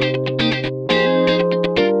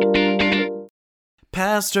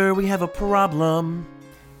 Pastor, we have a problem.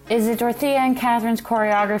 Is it Dorothea and Catherine's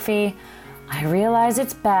choreography? I realize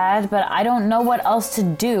it's bad, but I don't know what else to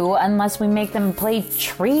do unless we make them play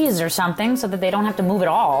trees or something so that they don't have to move at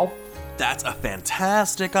all. That's a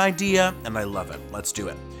fantastic idea, and I love it. Let's do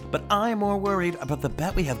it. But I'm more worried about the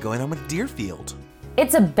bet we have going on with Deerfield.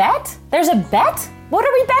 It's a bet? There's a bet? What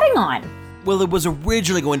are we betting on? Well, it was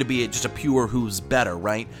originally going to be just a pure who's better,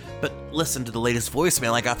 right? But listen to the latest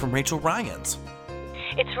voicemail I got from Rachel Ryans.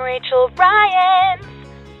 It's Rachel Ryans.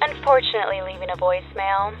 Unfortunately, leaving a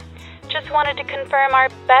voicemail. Just wanted to confirm our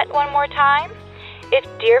bet one more time. If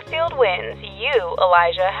Deerfield wins, you,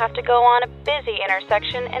 Elijah, have to go on a busy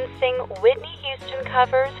intersection and sing Whitney Houston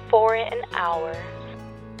covers for an hour.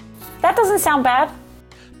 That doesn't sound bad.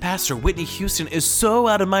 Pastor, Whitney Houston is so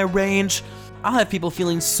out of my range. I'll have people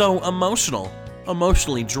feeling so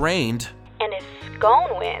emotionally drained. And if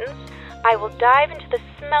Scone wins, I will dive into the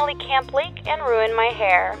smelly Camp Lake and ruin my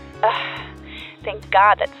hair. Ugh, thank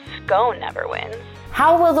God that Scone never wins.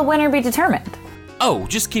 How will the winner be determined? Oh,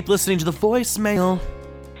 just keep listening to the voicemail.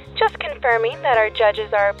 Just confirming that our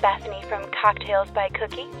judges are Bethany from Cocktails by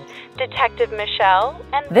Cookies, Detective Michelle,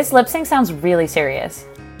 and... This lip sync sounds really serious.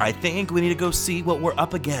 I think we need to go see what we're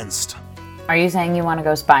up against. Are you saying you want to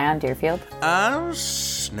go spy on Deerfield?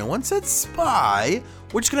 No one said spy.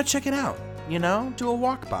 We're just gonna check it out, do a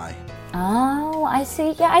walk by. Oh, I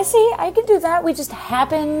see. Yeah, I see. I could do that. We just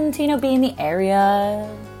happen to, be in the area.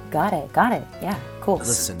 Got it. Yeah, cool.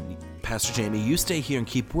 Listen, Pastor Jamie, you stay here and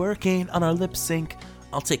keep working on our lip sync.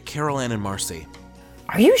 I'll take Carol Ann and Marcy.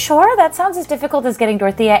 Are you sure? That sounds as difficult as getting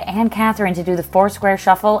Dorothea and Catherine to do the 4-square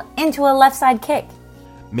shuffle into a left side kick.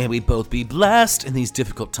 May we both be blessed in these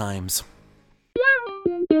difficult times.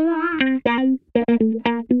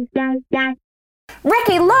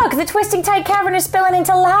 Ricky, look! The twisting tight cavern is spilling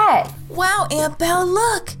into light. Wow, Aunt Belle,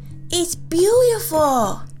 look! It's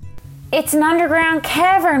beautiful! It's an underground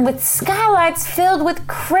cavern with skylights filled with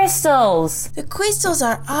crystals. The crystals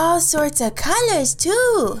are all sorts of colors,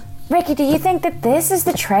 too. Ricky, do you think that this is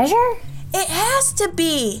the treasure? It has to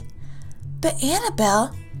be. But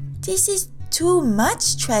Annabelle, this is too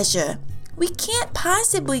much treasure. We can't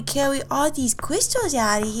possibly carry all these crystals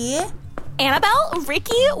out of here. Annabelle,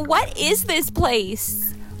 Ricky, what is this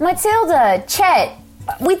place? Matilda, Chet,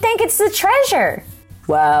 we think it's the treasure.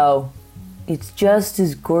 Wow. It's just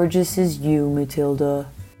as gorgeous as you, Matilda.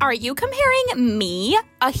 Are you comparing me,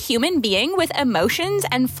 a human being with emotions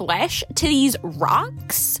and flesh, to these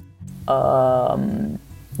rocks?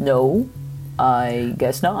 No, I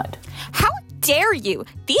guess not. How dare you?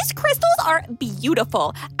 These crystals are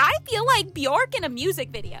beautiful. I feel like Bjork in a music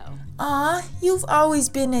video. Aw, you've always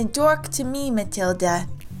been a dork to me, Matilda.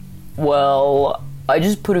 Well, I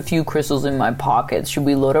just put a few crystals in my pockets. Should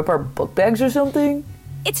we load up our book bags or something?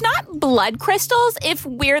 It's not blood crystals if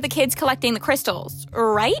we're the kids collecting the crystals,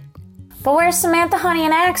 right? But where's Samantha, Honey,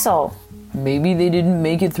 and Axel? Maybe they didn't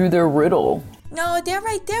make it through their riddle. No, they're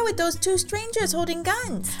right there with those two strangers holding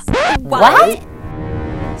guns. What?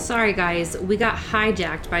 Sorry, guys. We got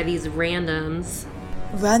hijacked by these randoms.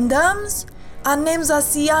 Randoms? Our names are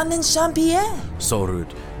Sian and Jean-Pierre. So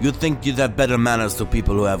rude. You'd think you'd have better manners to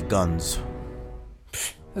people who have guns.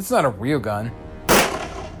 It's not a real gun.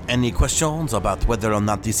 Any questions about whether or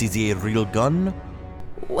not this is a real gun?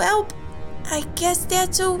 Well, I guess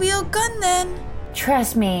that's a real gun then.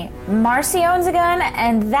 Trust me, Marcy owns a gun,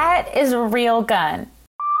 and that is a real gun.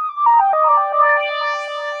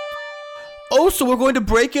 Oh, so we're going to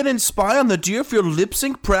break in and spy on the Deerfield lip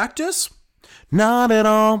sync practice? Not at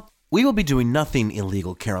all. We will be doing nothing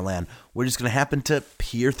illegal, Carol Ann. We're just going to happen to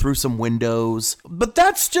peer through some windows. But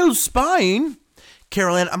that's still spying.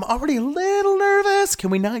 Carol Ann, I'm already a little nervous. Can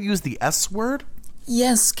we not use the S word?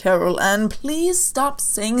 Yes, Carol Ann, please stop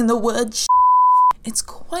saying the word sh**. It's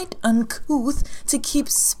quite uncouth to keep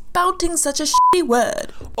spouting such a shitty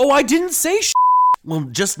word. Oh, I didn't say sh**. Well,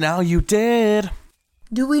 just now you did.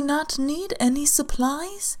 Do we not need any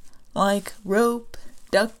supplies? Like rope,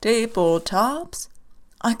 duct tape, or tarps?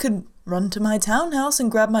 I could run to my townhouse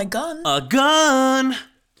and grab my gun. A gun?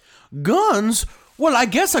 Guns? Well, I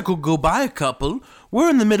guess I could go buy a couple.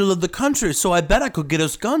 We're in the middle of the country, so I bet I could get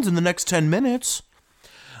us guns in the next 10 minutes.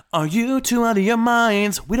 Are you two out of your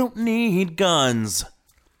minds? We don't need guns.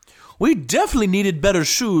 We definitely needed better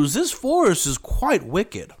shoes. This forest is quite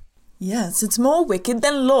wicked. Yes, it's more wicked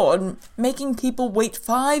than Lord, making people wait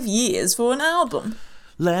 5 years for an album.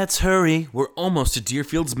 Let's hurry. We're almost to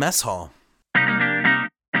Deerfield's mess hall.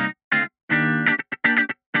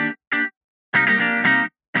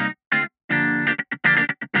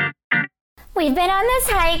 We've been on this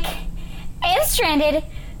hike and stranded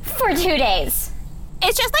for 2 days.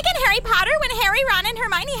 It's just like in Harry Potter when Harry, Ron, and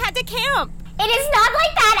Hermione had to camp. It is not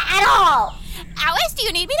like that at all. Alice, do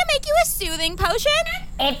you need me to make you a soothing potion?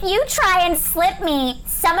 If you try and slip me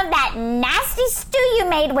some of that nasty stew you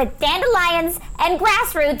made with dandelions and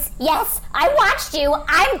grassroots, yes, I watched you,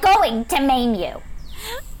 I'm going to maim you.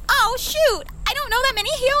 Oh, shoot. I don't know that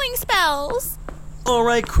many healing spells. All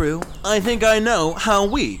right, crew. I think I know how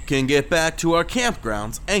we can get back to our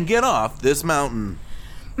campgrounds and get off this mountain.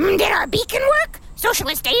 Did our beacon work?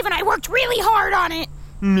 Socialist Dave and I worked really hard on it.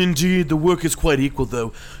 Indeed, the work is quite equal,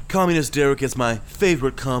 though. Communist Derek is my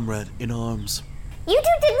favorite comrade in arms. You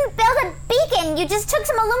two didn't build a beacon. You just took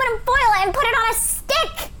some aluminum foil and put it on a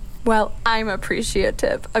stick. Well, I'm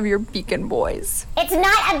appreciative of your beacon boys. It's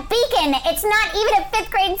not a beacon. It's not even a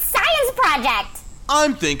 5th grade science project.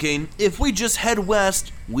 I'm thinking if we just head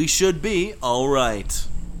west, we should be all right.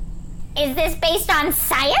 Is this based on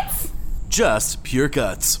science? Just pure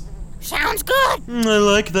guts. Sounds good. I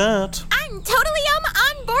like that. I'm totally on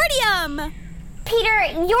boardium. Peter,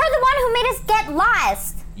 you're the one who made us get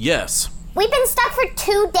lost. Yes. We've been stuck for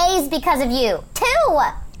 2 days because of you. 2!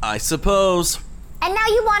 I suppose. And now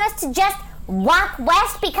you want us to just walk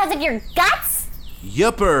west because of your guts?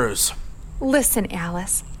 Yuppers. Listen,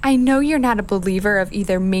 Alice, I know you're not a believer of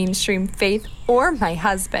either mainstream faith or my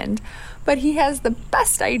husband, but he has the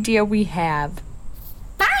best idea we have.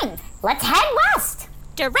 Fine, let's head west.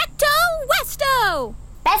 Directo Westo!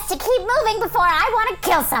 Best to keep moving before I want to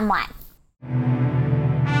kill someone.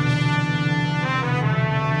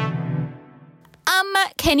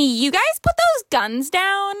 Can you guys put those guns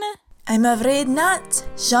down? I'm afraid not.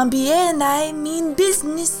 Jean-Pierre and I mean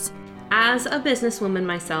business. As a businesswoman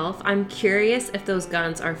myself, I'm curious if those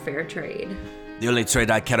guns are fair trade. The only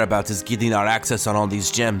trade I care about is getting our access on all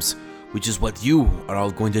these gems, which is what you are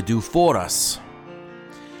all going to do for us.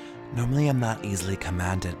 Normally I'm not easily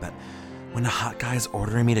commanded, but when a hot guy is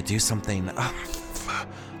ordering me to do something,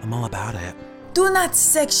 I'm all about it. Do not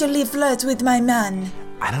sexually flirt with my man.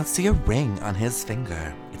 I don't see a ring on his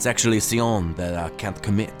finger. It's actually Sion that I can't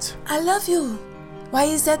commit. I love you. Why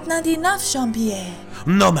is that not enough, Jean-Pierre?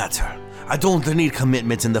 No matter. I don't need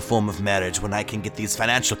commitments in the form of marriage when I can get these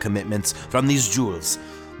financial commitments from these jewels.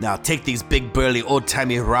 Now take these big burly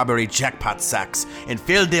old-timey robbery jackpot sacks and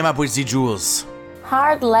fill them up with the jewels.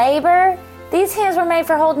 Hard labor? These hands were made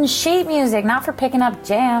for holding sheet music, not for picking up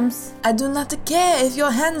jams. I do not care if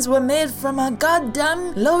your hands were made from a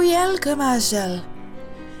goddamn L'Oreal commercial.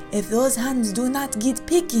 If those hands do not get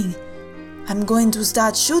picking, I'm going to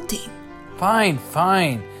start shooting. Fine,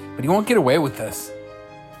 but you won't get away with this.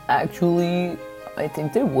 Actually, I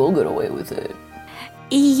think they will get away with it.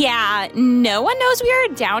 Yeah, no one knows we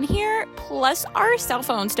are down here, plus our cell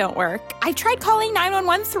phones don't work. I've tried calling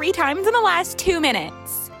 911 3 times in the last 2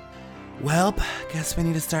 minutes. Well, guess we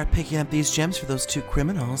need to start picking up these gems for those 2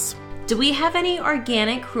 criminals. Do we have any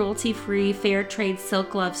organic, cruelty-free, fair trade silk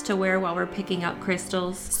gloves to wear while we're picking up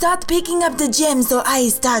crystals? Start picking up the gems so I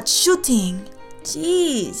start shooting.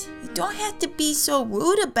 Jeez, you don't have to be so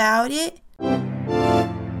rude about it.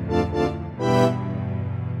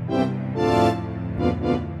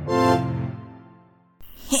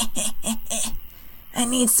 I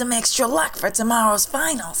need some extra luck for tomorrow's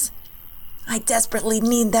finals. I desperately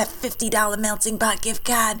need that $50 melting pot gift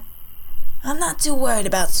card. I'm not too worried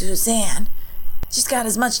about Suzanne. She's got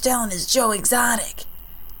as much talent as Joe Exotic.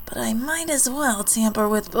 But I might as well tamper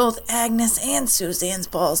with both Agnes and Suzanne's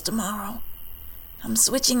balls tomorrow. I'm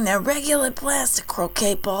switching their regular plastic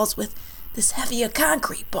croquet balls with this heavier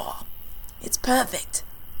concrete ball. It's perfect.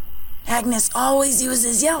 Agnes always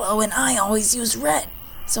uses yellow and I always use red,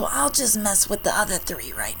 so I'll just mess with the other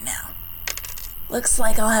 3 right now. Looks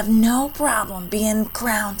like I'll have no problem being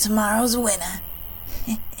crowned tomorrow's winner.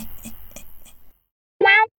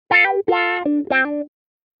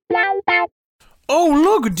 Oh,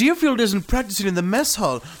 look, Deerfield isn't practicing in the mess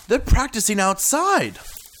hall. They're practicing outside.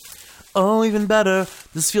 Oh, even better.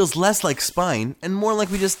 This feels less like Spine and more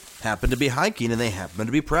like we just happen to be hiking and they happen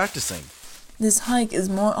to be practicing. This hike is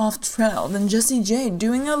more off-trail than Jessie J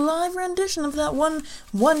doing a live rendition of that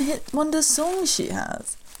one-hit wonder song she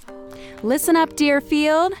has. Listen up,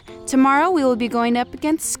 Deerfield. Tomorrow we will be going up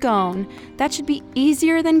against Scone. That should be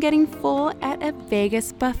easier than getting full at a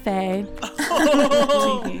Vegas buffet.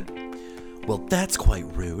 Well, that's quite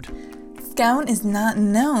rude. Scone is not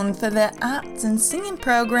known for their arts and singing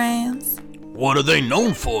programs. What are they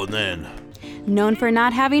known for, then? Known for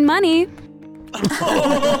not having money.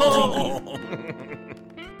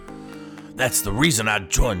 That's the reason I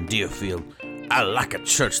joined Deerfield. I like a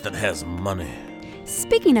church that has money.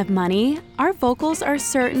 Speaking of money, our vocals are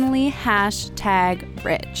certainly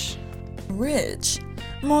 #rich. Rich?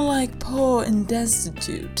 More like poor and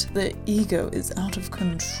destitute. The ego is out of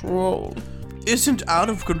control. Isn't out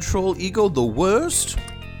of control ego the worst?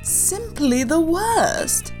 Simply the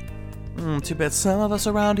worst. Too bad some of us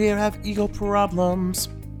around here have ego problems.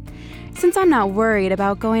 Since I'm not worried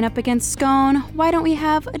about going up against Scone, why don't we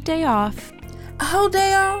have a day off? A whole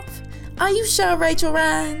day off? Are you sure, Rachel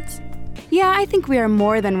Rhines? Yeah, I think we are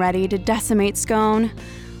more than ready to decimate Scone.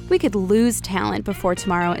 We could lose talent before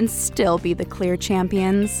tomorrow and still be the clear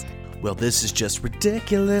champions. Well, this is just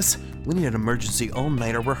ridiculous. We need an emergency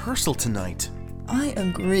all-nighter rehearsal tonight. I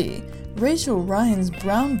agree. Rachel Ryan's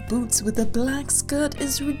brown boots with a black skirt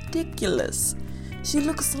is ridiculous. She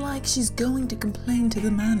looks like she's going to complain to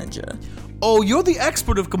the manager. Oh, you're the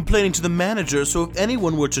expert of complaining to the manager, so if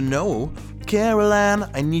anyone were to know, Caroline,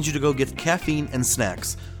 I need you to go get caffeine and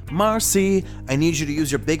snacks. Marcy, I need you to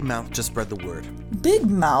use your big mouth to spread the word. Big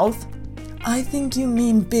mouth? I think you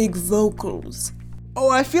mean big vocals. Oh,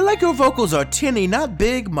 I feel like your vocals are tinny, not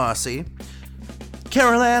big, Marcy.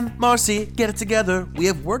 Caroline, Marcy, get it together. We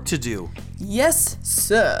have work to do. Yes,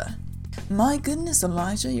 sir. My goodness,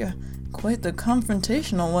 Elijah, you're quite the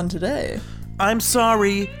confrontational one today. I'm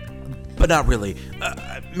sorry, but not really.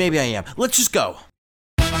 Maybe I am. Let's just go.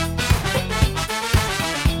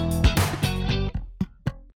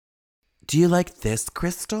 Do you like this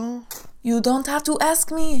crystal? You don't have to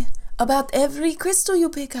ask me about every crystal you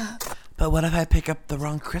pick up. But what if I pick up the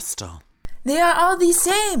wrong crystal? They are all the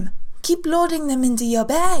same. Keep loading them into your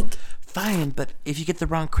bag. Fine, but if you get the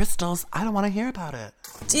wrong crystals, I don't want to hear about it.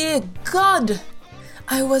 Dear God!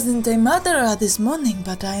 I wasn't a murderer this morning,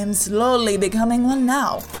 but I am slowly becoming one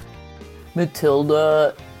now.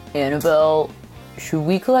 Matilda, Annabelle, should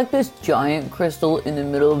we collect this giant crystal in the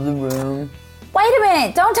middle of the room? Wait a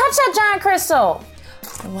minute! Don't touch that giant crystal!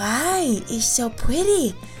 Why? It's so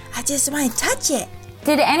pretty. I just want to touch it.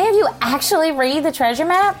 Did any of you actually read the treasure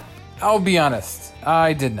map? I'll be honest,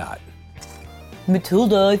 I did not.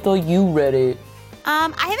 Matilda, I thought you read it. I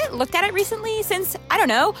haven't looked at it recently since, I don't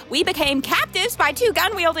know, we became captives by 2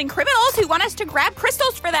 gun-wielding criminals who want us to grab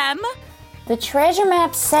crystals for them. The treasure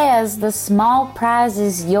map says the small prize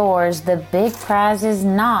is yours, the big prize is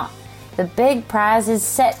not. The big prize is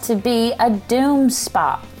set to be a doom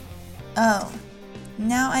spot. Oh,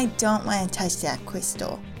 now I don't want to touch that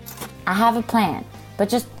crystal. I have a plan, but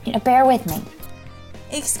just bear with me.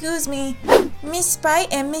 Excuse me, Miss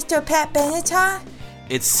Sprite and Mr. Pat Benatar?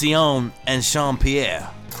 It's Sion and Jean-Pierre.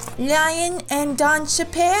 Lion and Don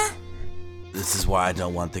Chaper? This is why I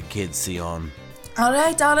don't want the kids, Sion.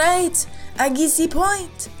 Alright. I get the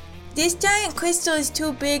point. This giant crystal is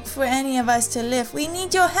too big for any of us to lift. We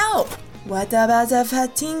need your help. What about the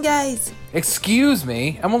fat teen guys? Excuse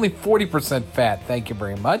me, I'm only 40% fat, thank you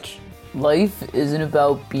very much. Life isn't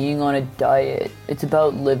about being on a diet. It's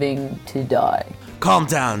about living to die. Calm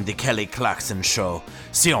down, the Kelly Clarkson show.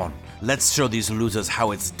 Sion, let's show these losers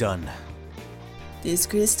how it's done. This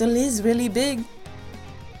crystal is really big.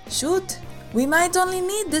 Shoot, we might only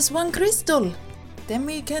need this one crystal. Then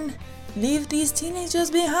we can leave these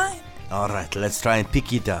teenagers behind. Alright, let's try and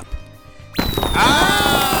pick it up.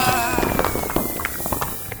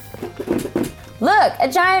 Look,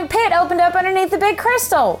 a giant pit opened up underneath the big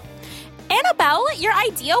crystal. Annabelle, your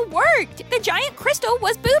idea worked. The giant crystal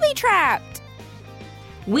was booby-trapped.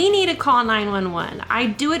 We need to call 911.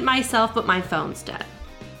 I'd do it myself, but my phone's dead.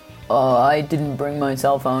 I didn't bring my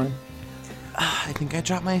cell phone. I think I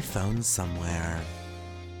dropped my phone somewhere.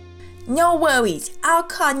 No worries. I'll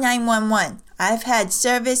call 911. I've had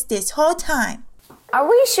service this whole time. Are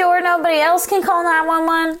we sure nobody else can call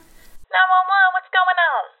 911? 911, what's going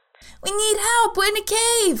on? We need help. We're in a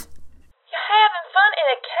cave. You're having fun in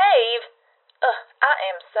a cave? Ugh, I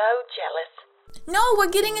am so jealous. No,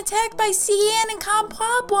 we're getting attacked by Cyan and Con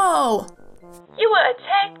Pablo. You were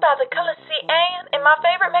attacked by the color cyan in my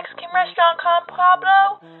favorite Mexican restaurant, Con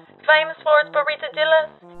Pablo, famous for its burritadillas.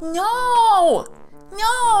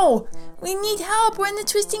 No, we need help. We're in the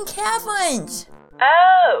Twisting Caverns.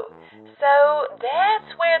 Oh, so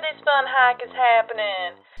that's where this fun hike is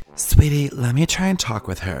happening. Sweetie, let me try and talk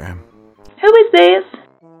with her. Who is this?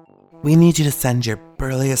 We need you to send your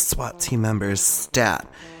burliest SWAT team members, Stat,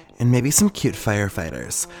 and maybe some cute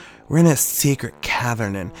firefighters. We're in a secret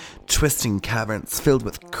cavern in Twisting Caverns filled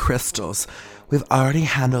with crystals. We've already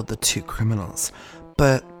handled the 2 criminals,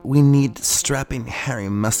 but we need strapping, hairy,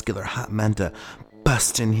 muscular hot men to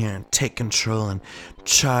bust in here and take control and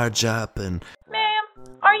charge up and... Ma'am,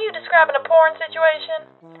 are you describing a porn situation?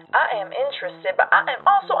 I am interested, but I am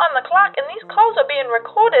also on the clock and these calls are being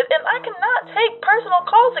recorded and I cannot take personal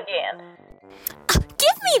calls again.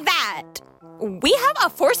 Give me that! We have a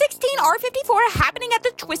 416 R54 happening at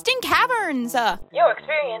the Twisting Caverns. You're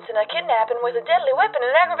experiencing a kidnapping with a deadly weapon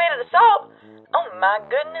and aggravated assault. Oh my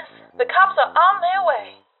goodness, the cops are on their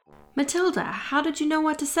way. Matilda, how did you know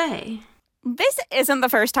what to say? This isn't the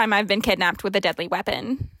first time I've been kidnapped with a deadly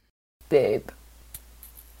weapon. Babe,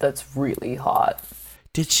 that's really hot.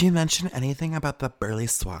 Did she mention anything about the burly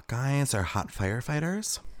SWAT guys or hot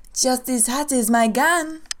firefighters? Just as hot as my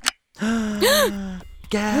gun.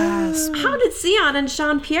 Gasp! How did Cyan and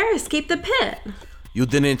Jean-Pierre escape the pit? You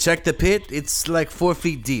didn't check the pit? It's like 4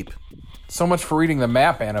 feet deep. So much for reading the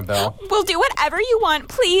map, Annabelle. We'll do whatever you want.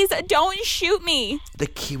 Please don't shoot me. The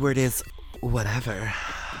keyword is whatever.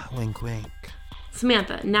 Wink, wink.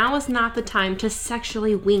 Samantha, now is not the time to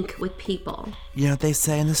sexually wink with people. You know what they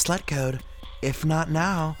say in the slut code? If not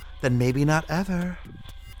now, then maybe not ever.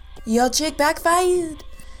 Your trick backfired.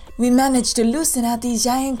 We managed to loosen out these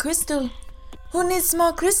giant crystals. Who needs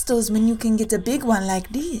small crystals when you can get a big one like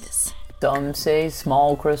this? Some say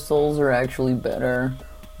small crystals are actually better.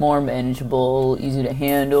 More manageable, easy to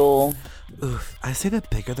handle. Oof, I say the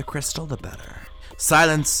bigger the crystal, the better.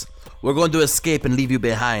 Silence. We're going to escape and leave you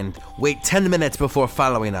behind. Wait 10 minutes before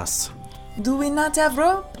following us. Do we not have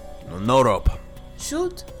rope? No rope.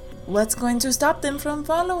 Shoot. What's going to stop them from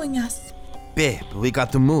following us? Babe, we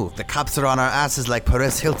got to move. The cops are on our asses like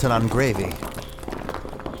Perez Hilton on gravy.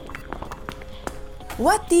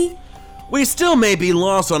 What the? We still may be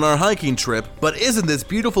lost on our hiking trip, but isn't this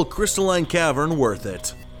beautiful crystalline cavern worth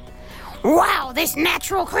it? Wow, this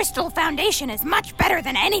natural crystal foundation is much better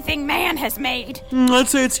than anything man has made. I'd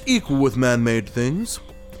say it's equal with man-made things.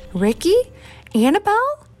 Ricky?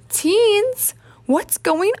 Annabelle? Teens? What's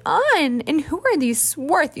going on? And who are these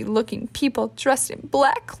swarthy-looking people dressed in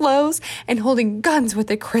black clothes and holding guns with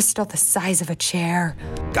a crystal the size of a chair?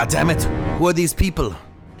 God damn it! Who are these people?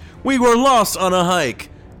 We were lost on a hike,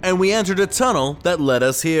 and we entered a tunnel that led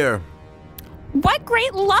us here. What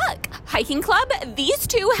great luck! Hiking club, these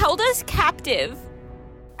 2 held us captive.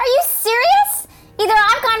 Are you serious? Either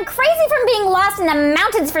I've gone crazy from being lost in the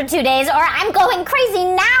mountains for 2 days, or I'm going crazy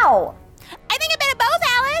now. I think a bit of both,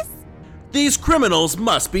 Alice. These criminals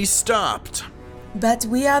must be stopped. But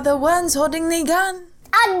we are the ones holding the gun.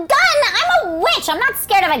 A gun? I'm a witch. I'm not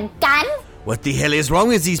scared of a gun. What the hell is wrong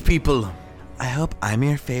with these people? I hope I'm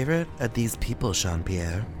your favorite of these people,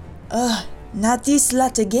 Jean-Pierre. Ugh, not this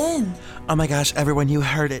slut again. Oh my gosh, everyone, you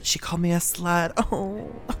heard it. She called me a slut. Oh.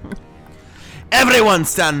 Everyone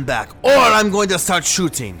stand back, or I'm going to start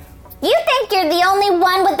shooting. You think you're the only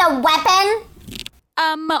one with a weapon?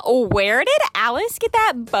 Where did Alice get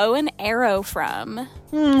that bow and arrow from?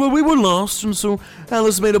 Well, we were lost, and so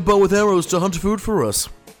Alice made a bow with arrows to hunt food for us.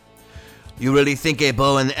 You really think a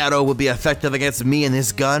bow and arrow would be effective against me and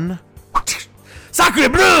this gun? Sacre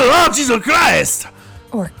bleu! Oh, Jesus Christ!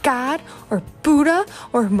 Or God, or Buddha,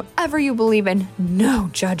 or whoever you believe in, no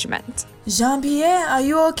judgment. Jean-Pierre, are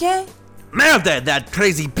you okay? Merde, that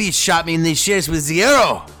crazy beast shot me in the chest with the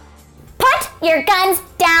arrow. Put your guns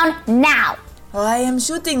down now. Oh, I am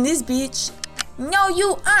shooting this bitch. No,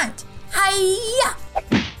 you aren't.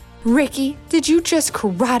 Hiya! Ricky, did you just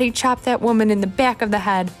karate chop that woman in the back of the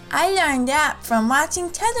head? I learned that from watching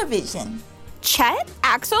television. Chet,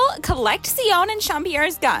 Axel, collect Cyan and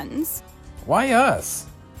Jean-Pierre's guns. Why us?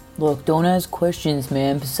 Look, don't ask questions,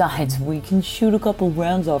 man. Besides, we can shoot a couple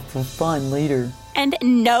rounds off for fun later. And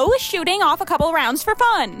no shooting off a couple rounds for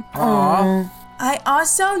fun. Aww. I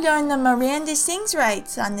also learned the Miranda Sings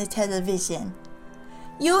rights on the television.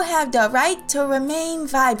 You have the right to remain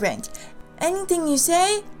vibrant. Anything you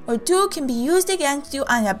say or do can be used against you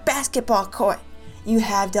on a basketball court. You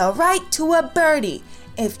have the right to a birdie.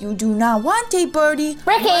 If you do not want a birdie,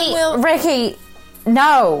 Ricky,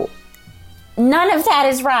 no. None of that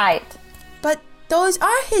is right. But those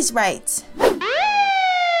are his rights.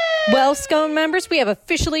 Well, Scone members, we have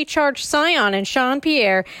officially charged Scion and Sean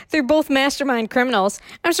Pierre. They're both mastermind criminals.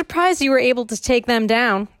 I'm surprised you were able to take them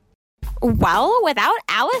down. Well, without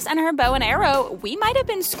Alice and her bow and arrow, we might have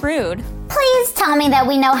been screwed. Please tell me that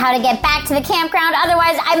we know how to get back to the campground,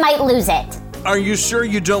 otherwise I might lose it. Are you sure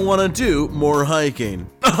you don't want to do more hiking?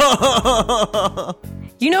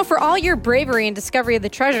 You know, for all your bravery and discovery of the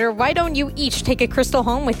treasure, why don't you each take a crystal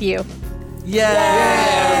home with you?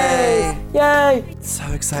 Yay! Yay! So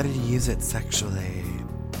excited to use it sexually.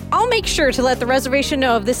 I'll make sure to let the reservation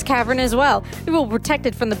know of this cavern as well. We will protect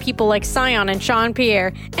it from the people like Scion and Sean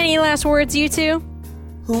Pierre. Any last words, you two?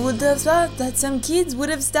 Who would have thought that some kids would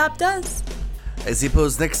have stopped us? I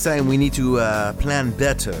suppose next time we need to plan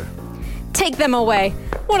better. Take them away.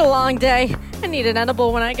 What a long day. I need an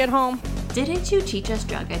edible when I get home. Didn't you teach us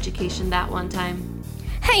drug education that one time?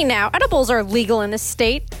 Hey now, edibles are legal in this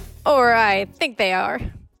state. Or I think they are.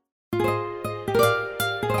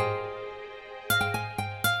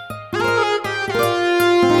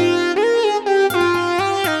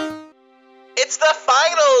 It's the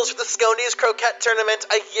finals for the Sconies Croquette Tournament,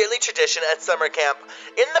 a yearly tradition at summer camp.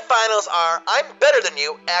 In the finals are I'm Better Than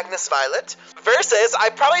You, Agnes Violet, versus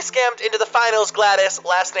I Probably Scammed Into the Finals, Gladys,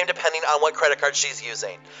 last name depending on what credit card she's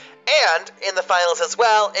using. And in the finals as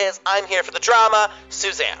well is I'm Here for the Drama,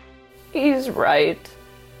 Suzanne. He's right.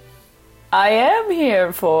 I am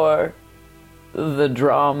here for the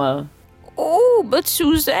drama. Oh, but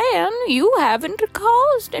Suzanne, you haven't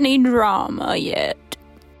caused any drama yet.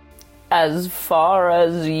 As far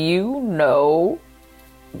as you know,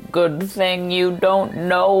 good thing you don't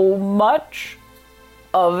know much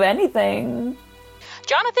of anything.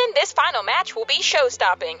 Jonathan, this final match will be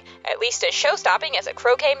show-stopping, at least as show-stopping as a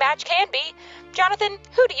croquet match can be. Jonathan,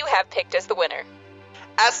 who do you have picked as the winner?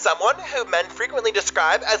 As someone who men frequently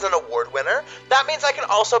describe as an award winner, that means I can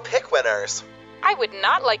also pick winners. I would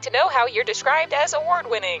not like to know how you're described as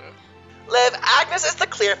award-winning. Liv, Agnes is the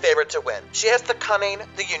clear favorite to win. She has the cunning,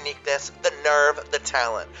 the uniqueness, the nerve, the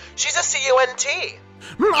talent. She's a CUNT.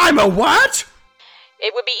 I'm a what?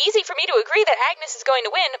 It would be easy for me to agree that Agnes is going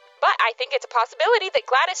to win, but I think it's a possibility that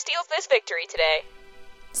Gladys steals this victory today.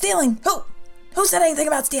 Stealing? Who said anything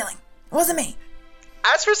about stealing? It wasn't me.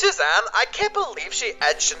 As for Suzanne, I can't believe she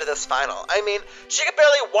edged into this final. I mean, she could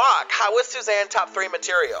barely walk. How is Suzanne top 3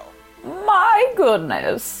 material? My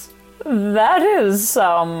goodness. That is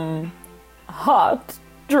some hot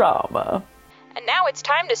drama. And now it's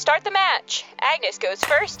time to start the match. Agnes goes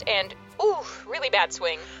first and, really bad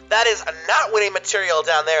swing. That is not winning material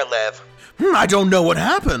down there, Liv. I don't know what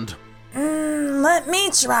happened. Let me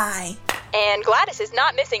try. And Gladys is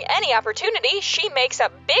not missing any opportunity. She makes a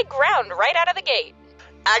big ground right out of the gate.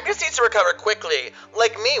 Agnes needs to recover quickly,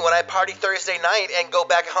 like me when I party Thursday night and go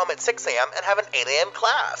back home at 6 a.m. and have an 8 a.m.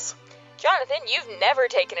 class. Jonathan, you've never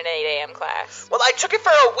taken an 8 a.m. class. Well, I took it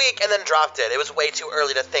for a week and then dropped it. It was way too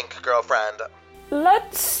early to think, girlfriend.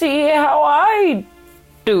 Let's see how I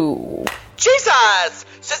do. Jesus!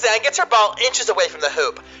 Suzanne gets her ball inches away from the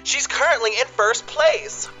hoop. She's currently in first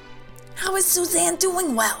place. How is Suzanne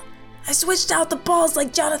doing well? I switched out the balls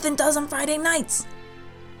like Jonathan does on Friday nights.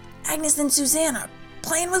 Agnes and Suzanne are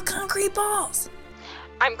playing with concrete balls.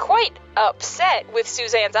 I'm quite upset with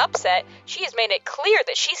Suzanne's upset. She has made it clear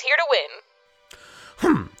that she's here to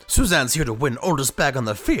win. Suzanne's here to win oldest bag on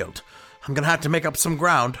the field. I'm gonna have to make up some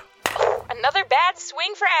ground. Another bad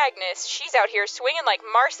swing for Agnes. She's out here swinging like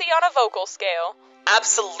Marcy on a vocal scale.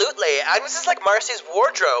 Absolutely. Agnes is like Marcy's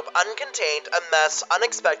wardrobe, uncontained, a mess,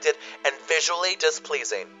 unexpected, and visually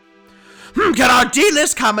displeasing. Can our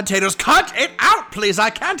D-list commentators cut it out, please? I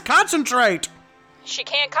can't concentrate. She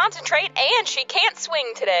can't concentrate and she can't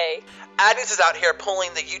swing today. Agnes is out here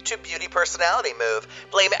pulling the YouTube beauty personality move.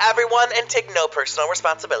 Blame everyone and take no personal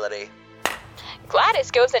responsibility.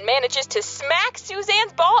 Gladys goes and manages to smack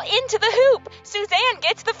Suzanne's ball into the hoop. Suzanne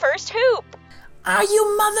gets the first hoop. Are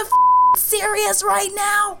you serious right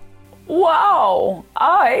now? Wow,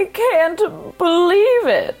 I can't believe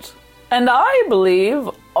it. And I believe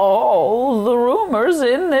all the rumors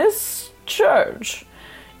in this church.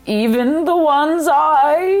 Even the ones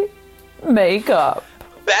I make up.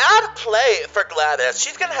 Bad play for Gladys.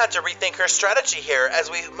 She's gonna have to rethink her strategy here as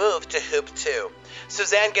we move to hoop 2.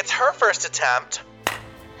 Suzanne gets her first attempt.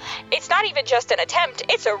 It's not even just an attempt,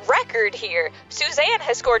 it's a record here. Suzanne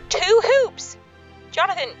has scored 2 hoops.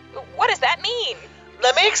 Jonathan, what does that mean?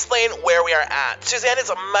 Let me explain where we are at. Suzanne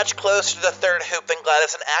is much closer to the third hoop than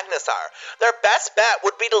Gladys and Agnes are. Their best bet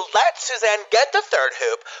would be to let Suzanne get the third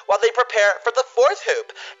hoop while they prepare for the fourth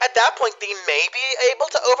hoop. At that point, they may be able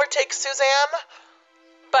to overtake Suzanne.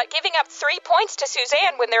 But giving up 3 points to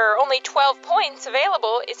Suzanne when there are only 12 points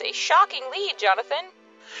available is a shocking lead, Jonathan.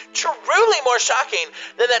 Truly more shocking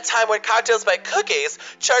than that time when Cocktails by Cookies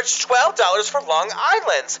charged $12 for Long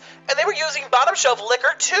Island. And they were using bottom shelf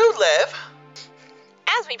liquor too, Liv.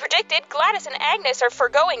 As we predicted, Gladys and Agnes are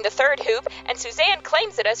forgoing the third hoop, and Suzanne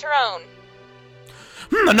claims it as her own.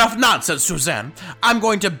 Enough nonsense, Suzanne. I'm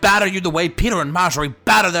going to batter you the way Peter and Marjorie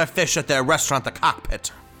batter their fish at their restaurant, The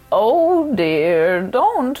Cockpit. Oh dear,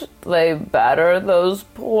 don't they batter those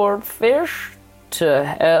poor fish to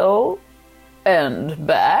hell and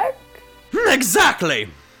back? Exactly!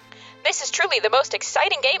 This is truly the most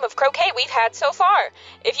exciting game of croquet we've had so far.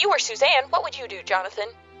 If you were Suzanne, what would you do, Jonathan?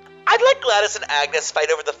 I'd let Gladys and Agnes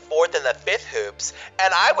fight over the fourth and the fifth hoops,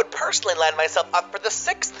 and I would personally line myself up for the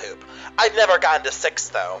sixth hoop. I've never gotten to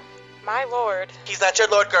sixth, though. My lord. He's not your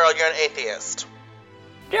lord, girl. You're an atheist.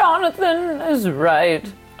 Jonathan is right.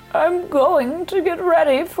 I'm going to get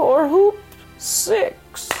ready for hoop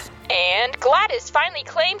 6. And Gladys finally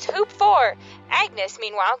claims hoop 4. Agnes,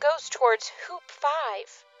 meanwhile, goes towards hoop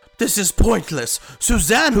 5. This is pointless.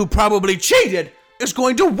 Suzanne, who probably cheated, is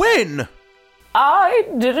going to win. I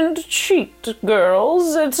didn't cheat,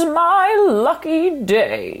 girls. It's my lucky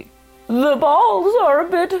day. The balls are a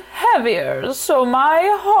bit heavier, so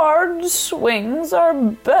my hard swings are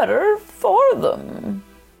better for them.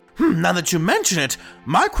 Now that you mention it,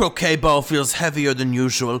 my croquet ball feels heavier than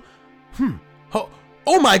usual.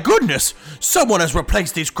 Oh my goodness! Someone has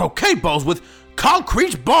replaced these croquet balls with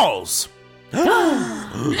concrete balls!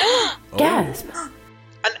 Gasp.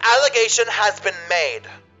 An allegation has been made.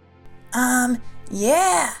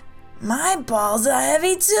 Yeah. My balls are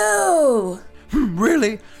heavy too.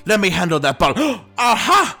 Really? Let me handle that ball.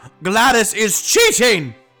 Aha! Gladys is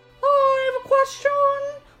cheating! I have a question.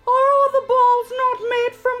 Are all the balls not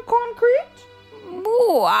made from concrete?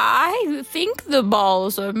 Oh, I think the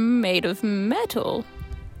balls are made of metal.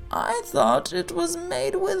 I thought it was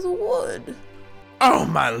made with wood. Oh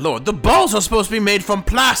my lord, the balls are supposed to be made from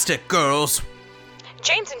plastic, girls.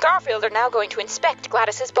 James and Garfield are now going to inspect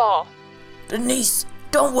Gladys's ball. Denise,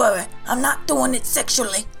 don't worry. I'm not doing it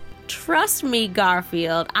sexually. Trust me,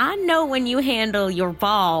 Garfield. I know when you handle your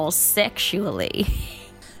balls sexually.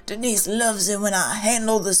 Denise loves it when I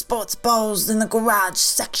handle the sports balls in the garage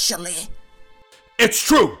sexually. It's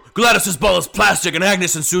true. Gladys's ball is plastic and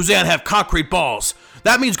Agnes and Suzanne have concrete balls.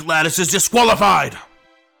 That means Gladys is disqualified.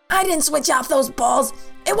 I didn't switch off those balls.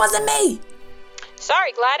 It wasn't me.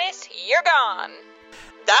 Sorry, Gladys. You're gone.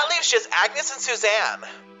 That leaves just Agnes and Suzanne.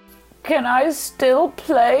 Can I still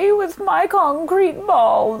play with my concrete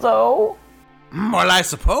ball, though? Well, I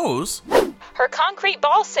suppose. Her concrete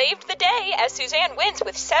ball saved the day as Suzanne wins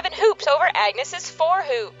with 7 hoops over Agnes's 4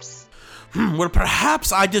 hoops. Well,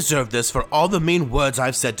 perhaps I deserve this for all the mean words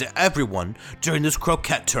I've said to everyone during this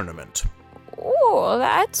croquet tournament. Oh,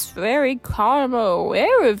 that's very karma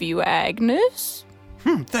aware of you, Agnes.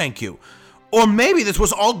 Thank you. Or maybe this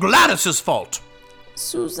was all Gladys's fault.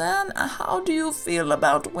 Suzanne, how do you feel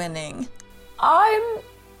about winning? I'm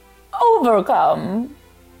overcome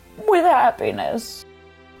with happiness.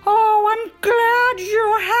 Oh, I'm glad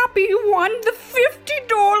you're happy you won the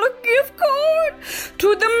 $50 gift card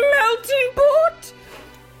to the melting pot.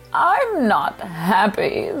 I'm not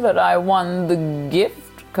happy that I won the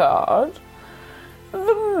gift card.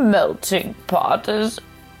 The melting pot is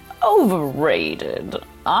overrated.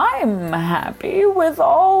 I'm happy with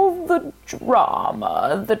all the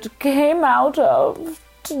drama that came out of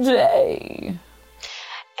today.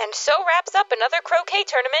 And so wraps up another croquet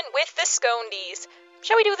tournament with the Scondies.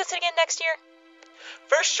 Shall we do this again next year?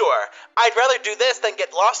 For sure. I'd rather do this than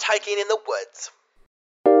get lost hiking in the woods.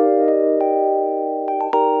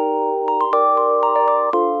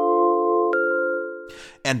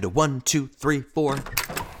 And a 1, 2, 3, 4.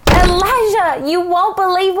 Elijah, you won't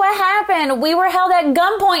believe what happened. We were held at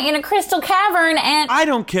gunpoint in a crystal cavern and... I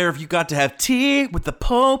don't care if you got to have tea with the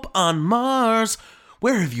Pope on Mars.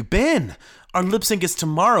 Where have you been? Our lip sync is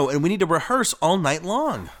tomorrow and we need to rehearse all night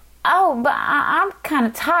long. Oh, but I'm kind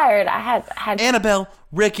of tired. I had... Annabelle,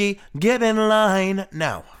 Ricky, get in line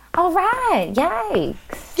now. All right,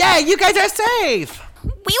 yikes. Yeah, you guys are safe. We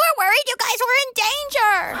were worried you guys were in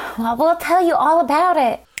danger. Well, we'll tell you all about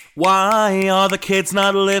it. Why are the kids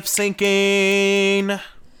not lip syncing?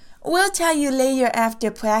 We'll tell you later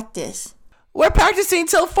after practice. We're practicing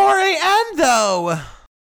till 4 a.m. though.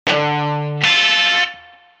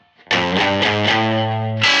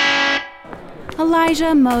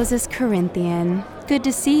 Elijah Moses Corinthian. Good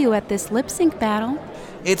to see you at this lip sync battle.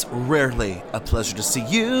 It's rarely a pleasure to see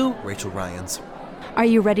you, Rachel Ryans. Are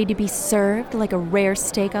you ready to be served like a rare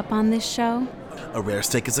steak up on this show? A rare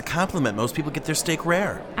steak is a compliment. Most people get their steak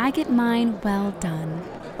rare. I get mine well done.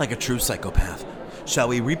 Like a true psychopath. Shall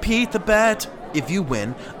we repeat the bet? If you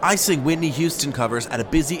win, I sing Whitney Houston covers at a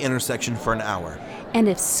busy intersection for an hour. And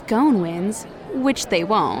if Scone wins, which they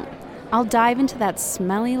won't, I'll dive into that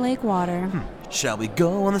smelly lake water. Shall we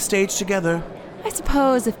go on the stage together? I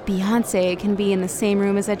suppose if Beyoncé can be in the same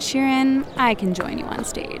room as Ed Sheeran, I can join you on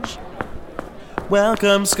stage.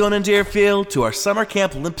 Welcome, Scone and Deerfield, to our summer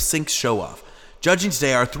camp lip sync show-off. Judging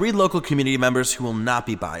today are 3 local community members who will not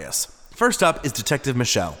be biased. First up is Detective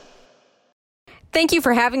Michelle. Thank you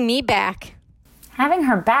for having me back. Having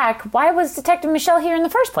her back? Why was Detective Michelle here in the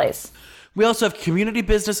first place? We also have community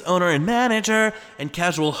business owner and manager and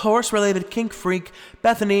casual horse-related kink freak,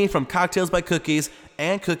 Bethany from Cocktails by Cookies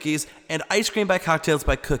and Ice Cream by Cocktails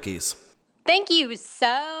by Cookies. Thank you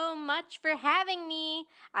so much for having me.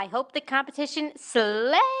 I hope the competition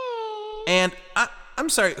slays. And I'm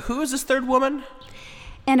sorry, who is this third woman?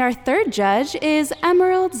 And our third judge is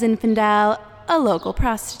Emerald Zinfandel, a local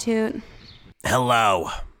prostitute. Hello.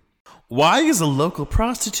 Why is a local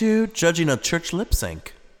prostitute judging a church lip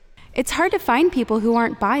sync? It's hard to find people who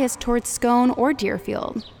aren't biased towards Scone or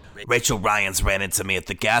Deerfield. Rachel Ryans ran into me at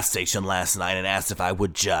the gas station last night and asked if I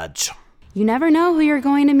would judge. You never know who you're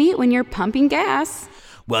going to meet when you're pumping gas.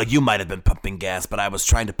 Well, you might have been pumping gas, but I was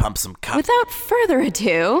trying to pump some Without further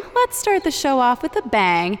ado, let's start the show off with a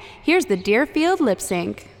bang. Here's the Deerfield lip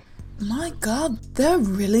sync. My God, they're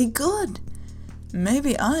really good.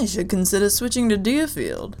 Maybe I should consider switching to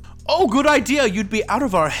Deerfield. Oh, good idea. You'd be out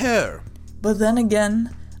of our hair. But then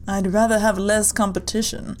again, I'd rather have less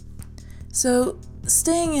competition. So,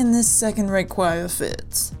 staying in this second-rate choir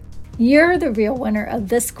fits. You're the real winner of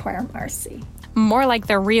this choir, Marcy. More like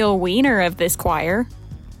the real wiener of this choir.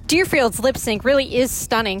 Deerfield's lip sync really is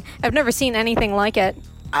stunning. I've never seen anything like it.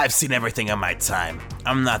 I've seen everything on my time.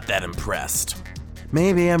 I'm not that impressed.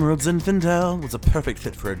 Maybe Emerald Zinfandel was a perfect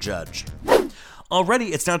fit for a judge. Already,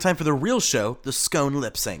 it's now time for the real show, the Scone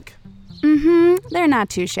lip sync. They're not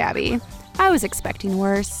too shabby. I was expecting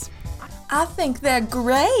worse. I think they're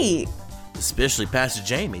great. Especially Pastor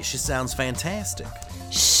Jamie. She sounds fantastic.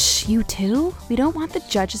 Shh, you two. We don't want the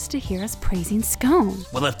judges to hear us praising Scone.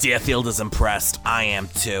 Well, if Deerfield is impressed, I am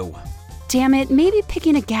too. Damn it, maybe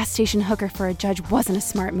picking a gas station hooker for a judge wasn't a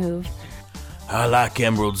smart move. I like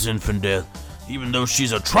Emerald Zinfandel, even though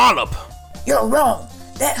she's a trollop. You're wrong.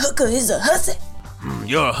 That hooker is a hussy.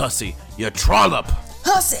 You're a hussy. You're a trollop.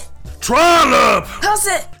 Hussy. Trollop!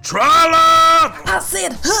 Hussy. Trollop! I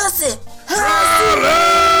said hussy.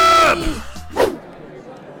 Trollop!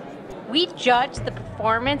 We judge the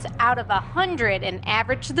performance out of 100 and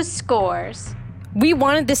average the scores. We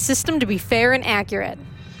wanted this system to be fair and accurate.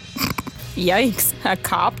 Yikes, a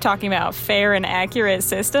cop talking about fair and accurate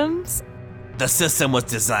systems? The system was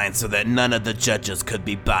designed so that none of the judges could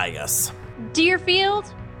be biased.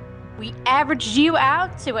 Deerfield, we averaged you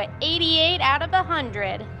out to an 88 out of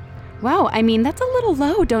 100. Wow, I mean, that's a little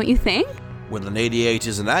low, don't you think? Well, an 88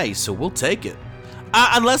 is an A, so we'll take it.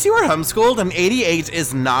 Unless you were homeschooled, an 88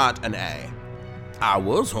 is not an A. I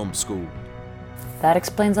was homeschooled. That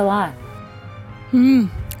explains a lot.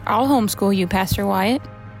 I'll homeschool you, Pastor Wyatt.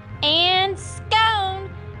 And Scone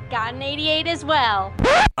got an 88 as well.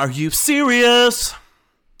 Are you serious?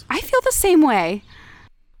 I feel the same way.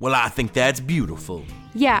 Well, I think that's beautiful.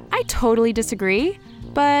 Yeah, I totally disagree,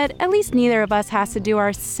 but at least neither of us has to do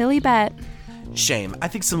our silly bet. Shame. I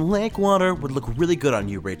think some lake water would look really good on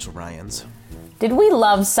you, Rachel Ryans. Did we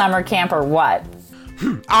love summer camp or what?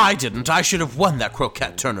 I didn't. I should have won that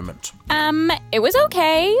croquette tournament. It was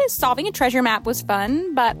okay. Solving a treasure map was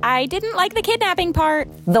fun, but I didn't like the kidnapping part.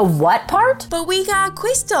 The what part? But we got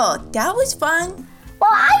Crystal. That was fun.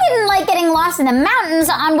 Well, I didn't like getting lost in the mountains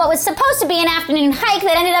on what was supposed to be an afternoon hike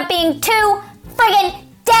that ended up being 2 friggin'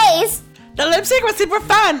 days. The lip sync was super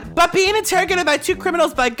fun, but being interrogated by 2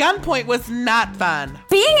 criminals by gunpoint was not fun.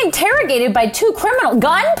 Being interrogated by 2 criminals?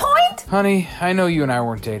 Gunpoint? Honey, I know you and I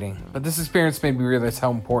weren't dating, but this experience made me realize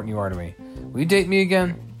how important you are to me. Will you date me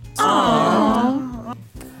again? Aww.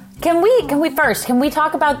 Can we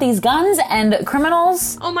talk about these guns and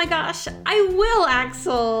criminals? Oh my gosh, I will,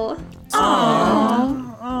 Axel.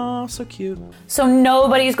 Oh, so cute. So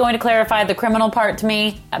nobody's going to clarify the criminal part to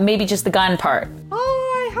me? Maybe just the gun part.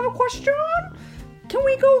 I have a question. Can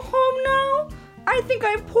we go home now? I think I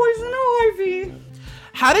have poison ivy.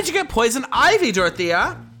 How did you get poison ivy,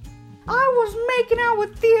 Dorothea? I was making out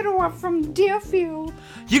with Theodore from Deerfield.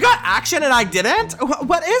 You got action and I didn't?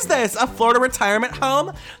 What is this? A Florida retirement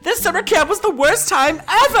home? This summer camp was the worst time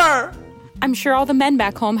ever! I'm sure all the men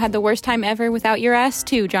back home had the worst time ever without your ass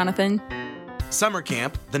too, Jonathan. Summer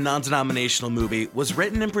Camp, the non-denominational movie, was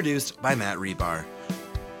written and produced by Matt Rebar.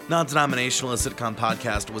 Non-Denominational, a sitcom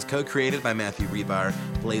podcast, was co-created by Matthew Rebar,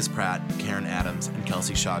 Blaze Pratt, Karen Adams, and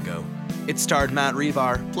Kelsey Shago. It starred Matt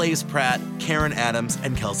Rebar, Blaze Pratt, Karen Adams,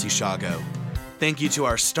 and Kelsey Shago. Thank you to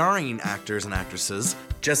our starring actors and actresses,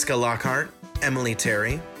 Jessica Lockhart, Emily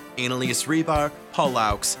Terry, Annalise Rebar, Paul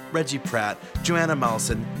Laux, Reggie Pratt, Joanna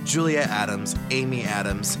Malson, Julia Adams, Amy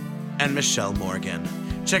Adams, and Michelle Morgan.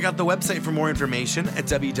 Check out the website for more information at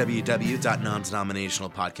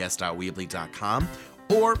www.nondenominationalpodcast.weebly.com,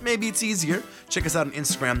 or maybe it's easier, check us out on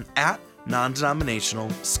Instagram at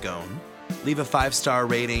nondenominationalscone. Leave a 5-star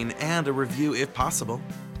rating and a review if possible.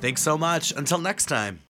 Thanks so much. Until next time.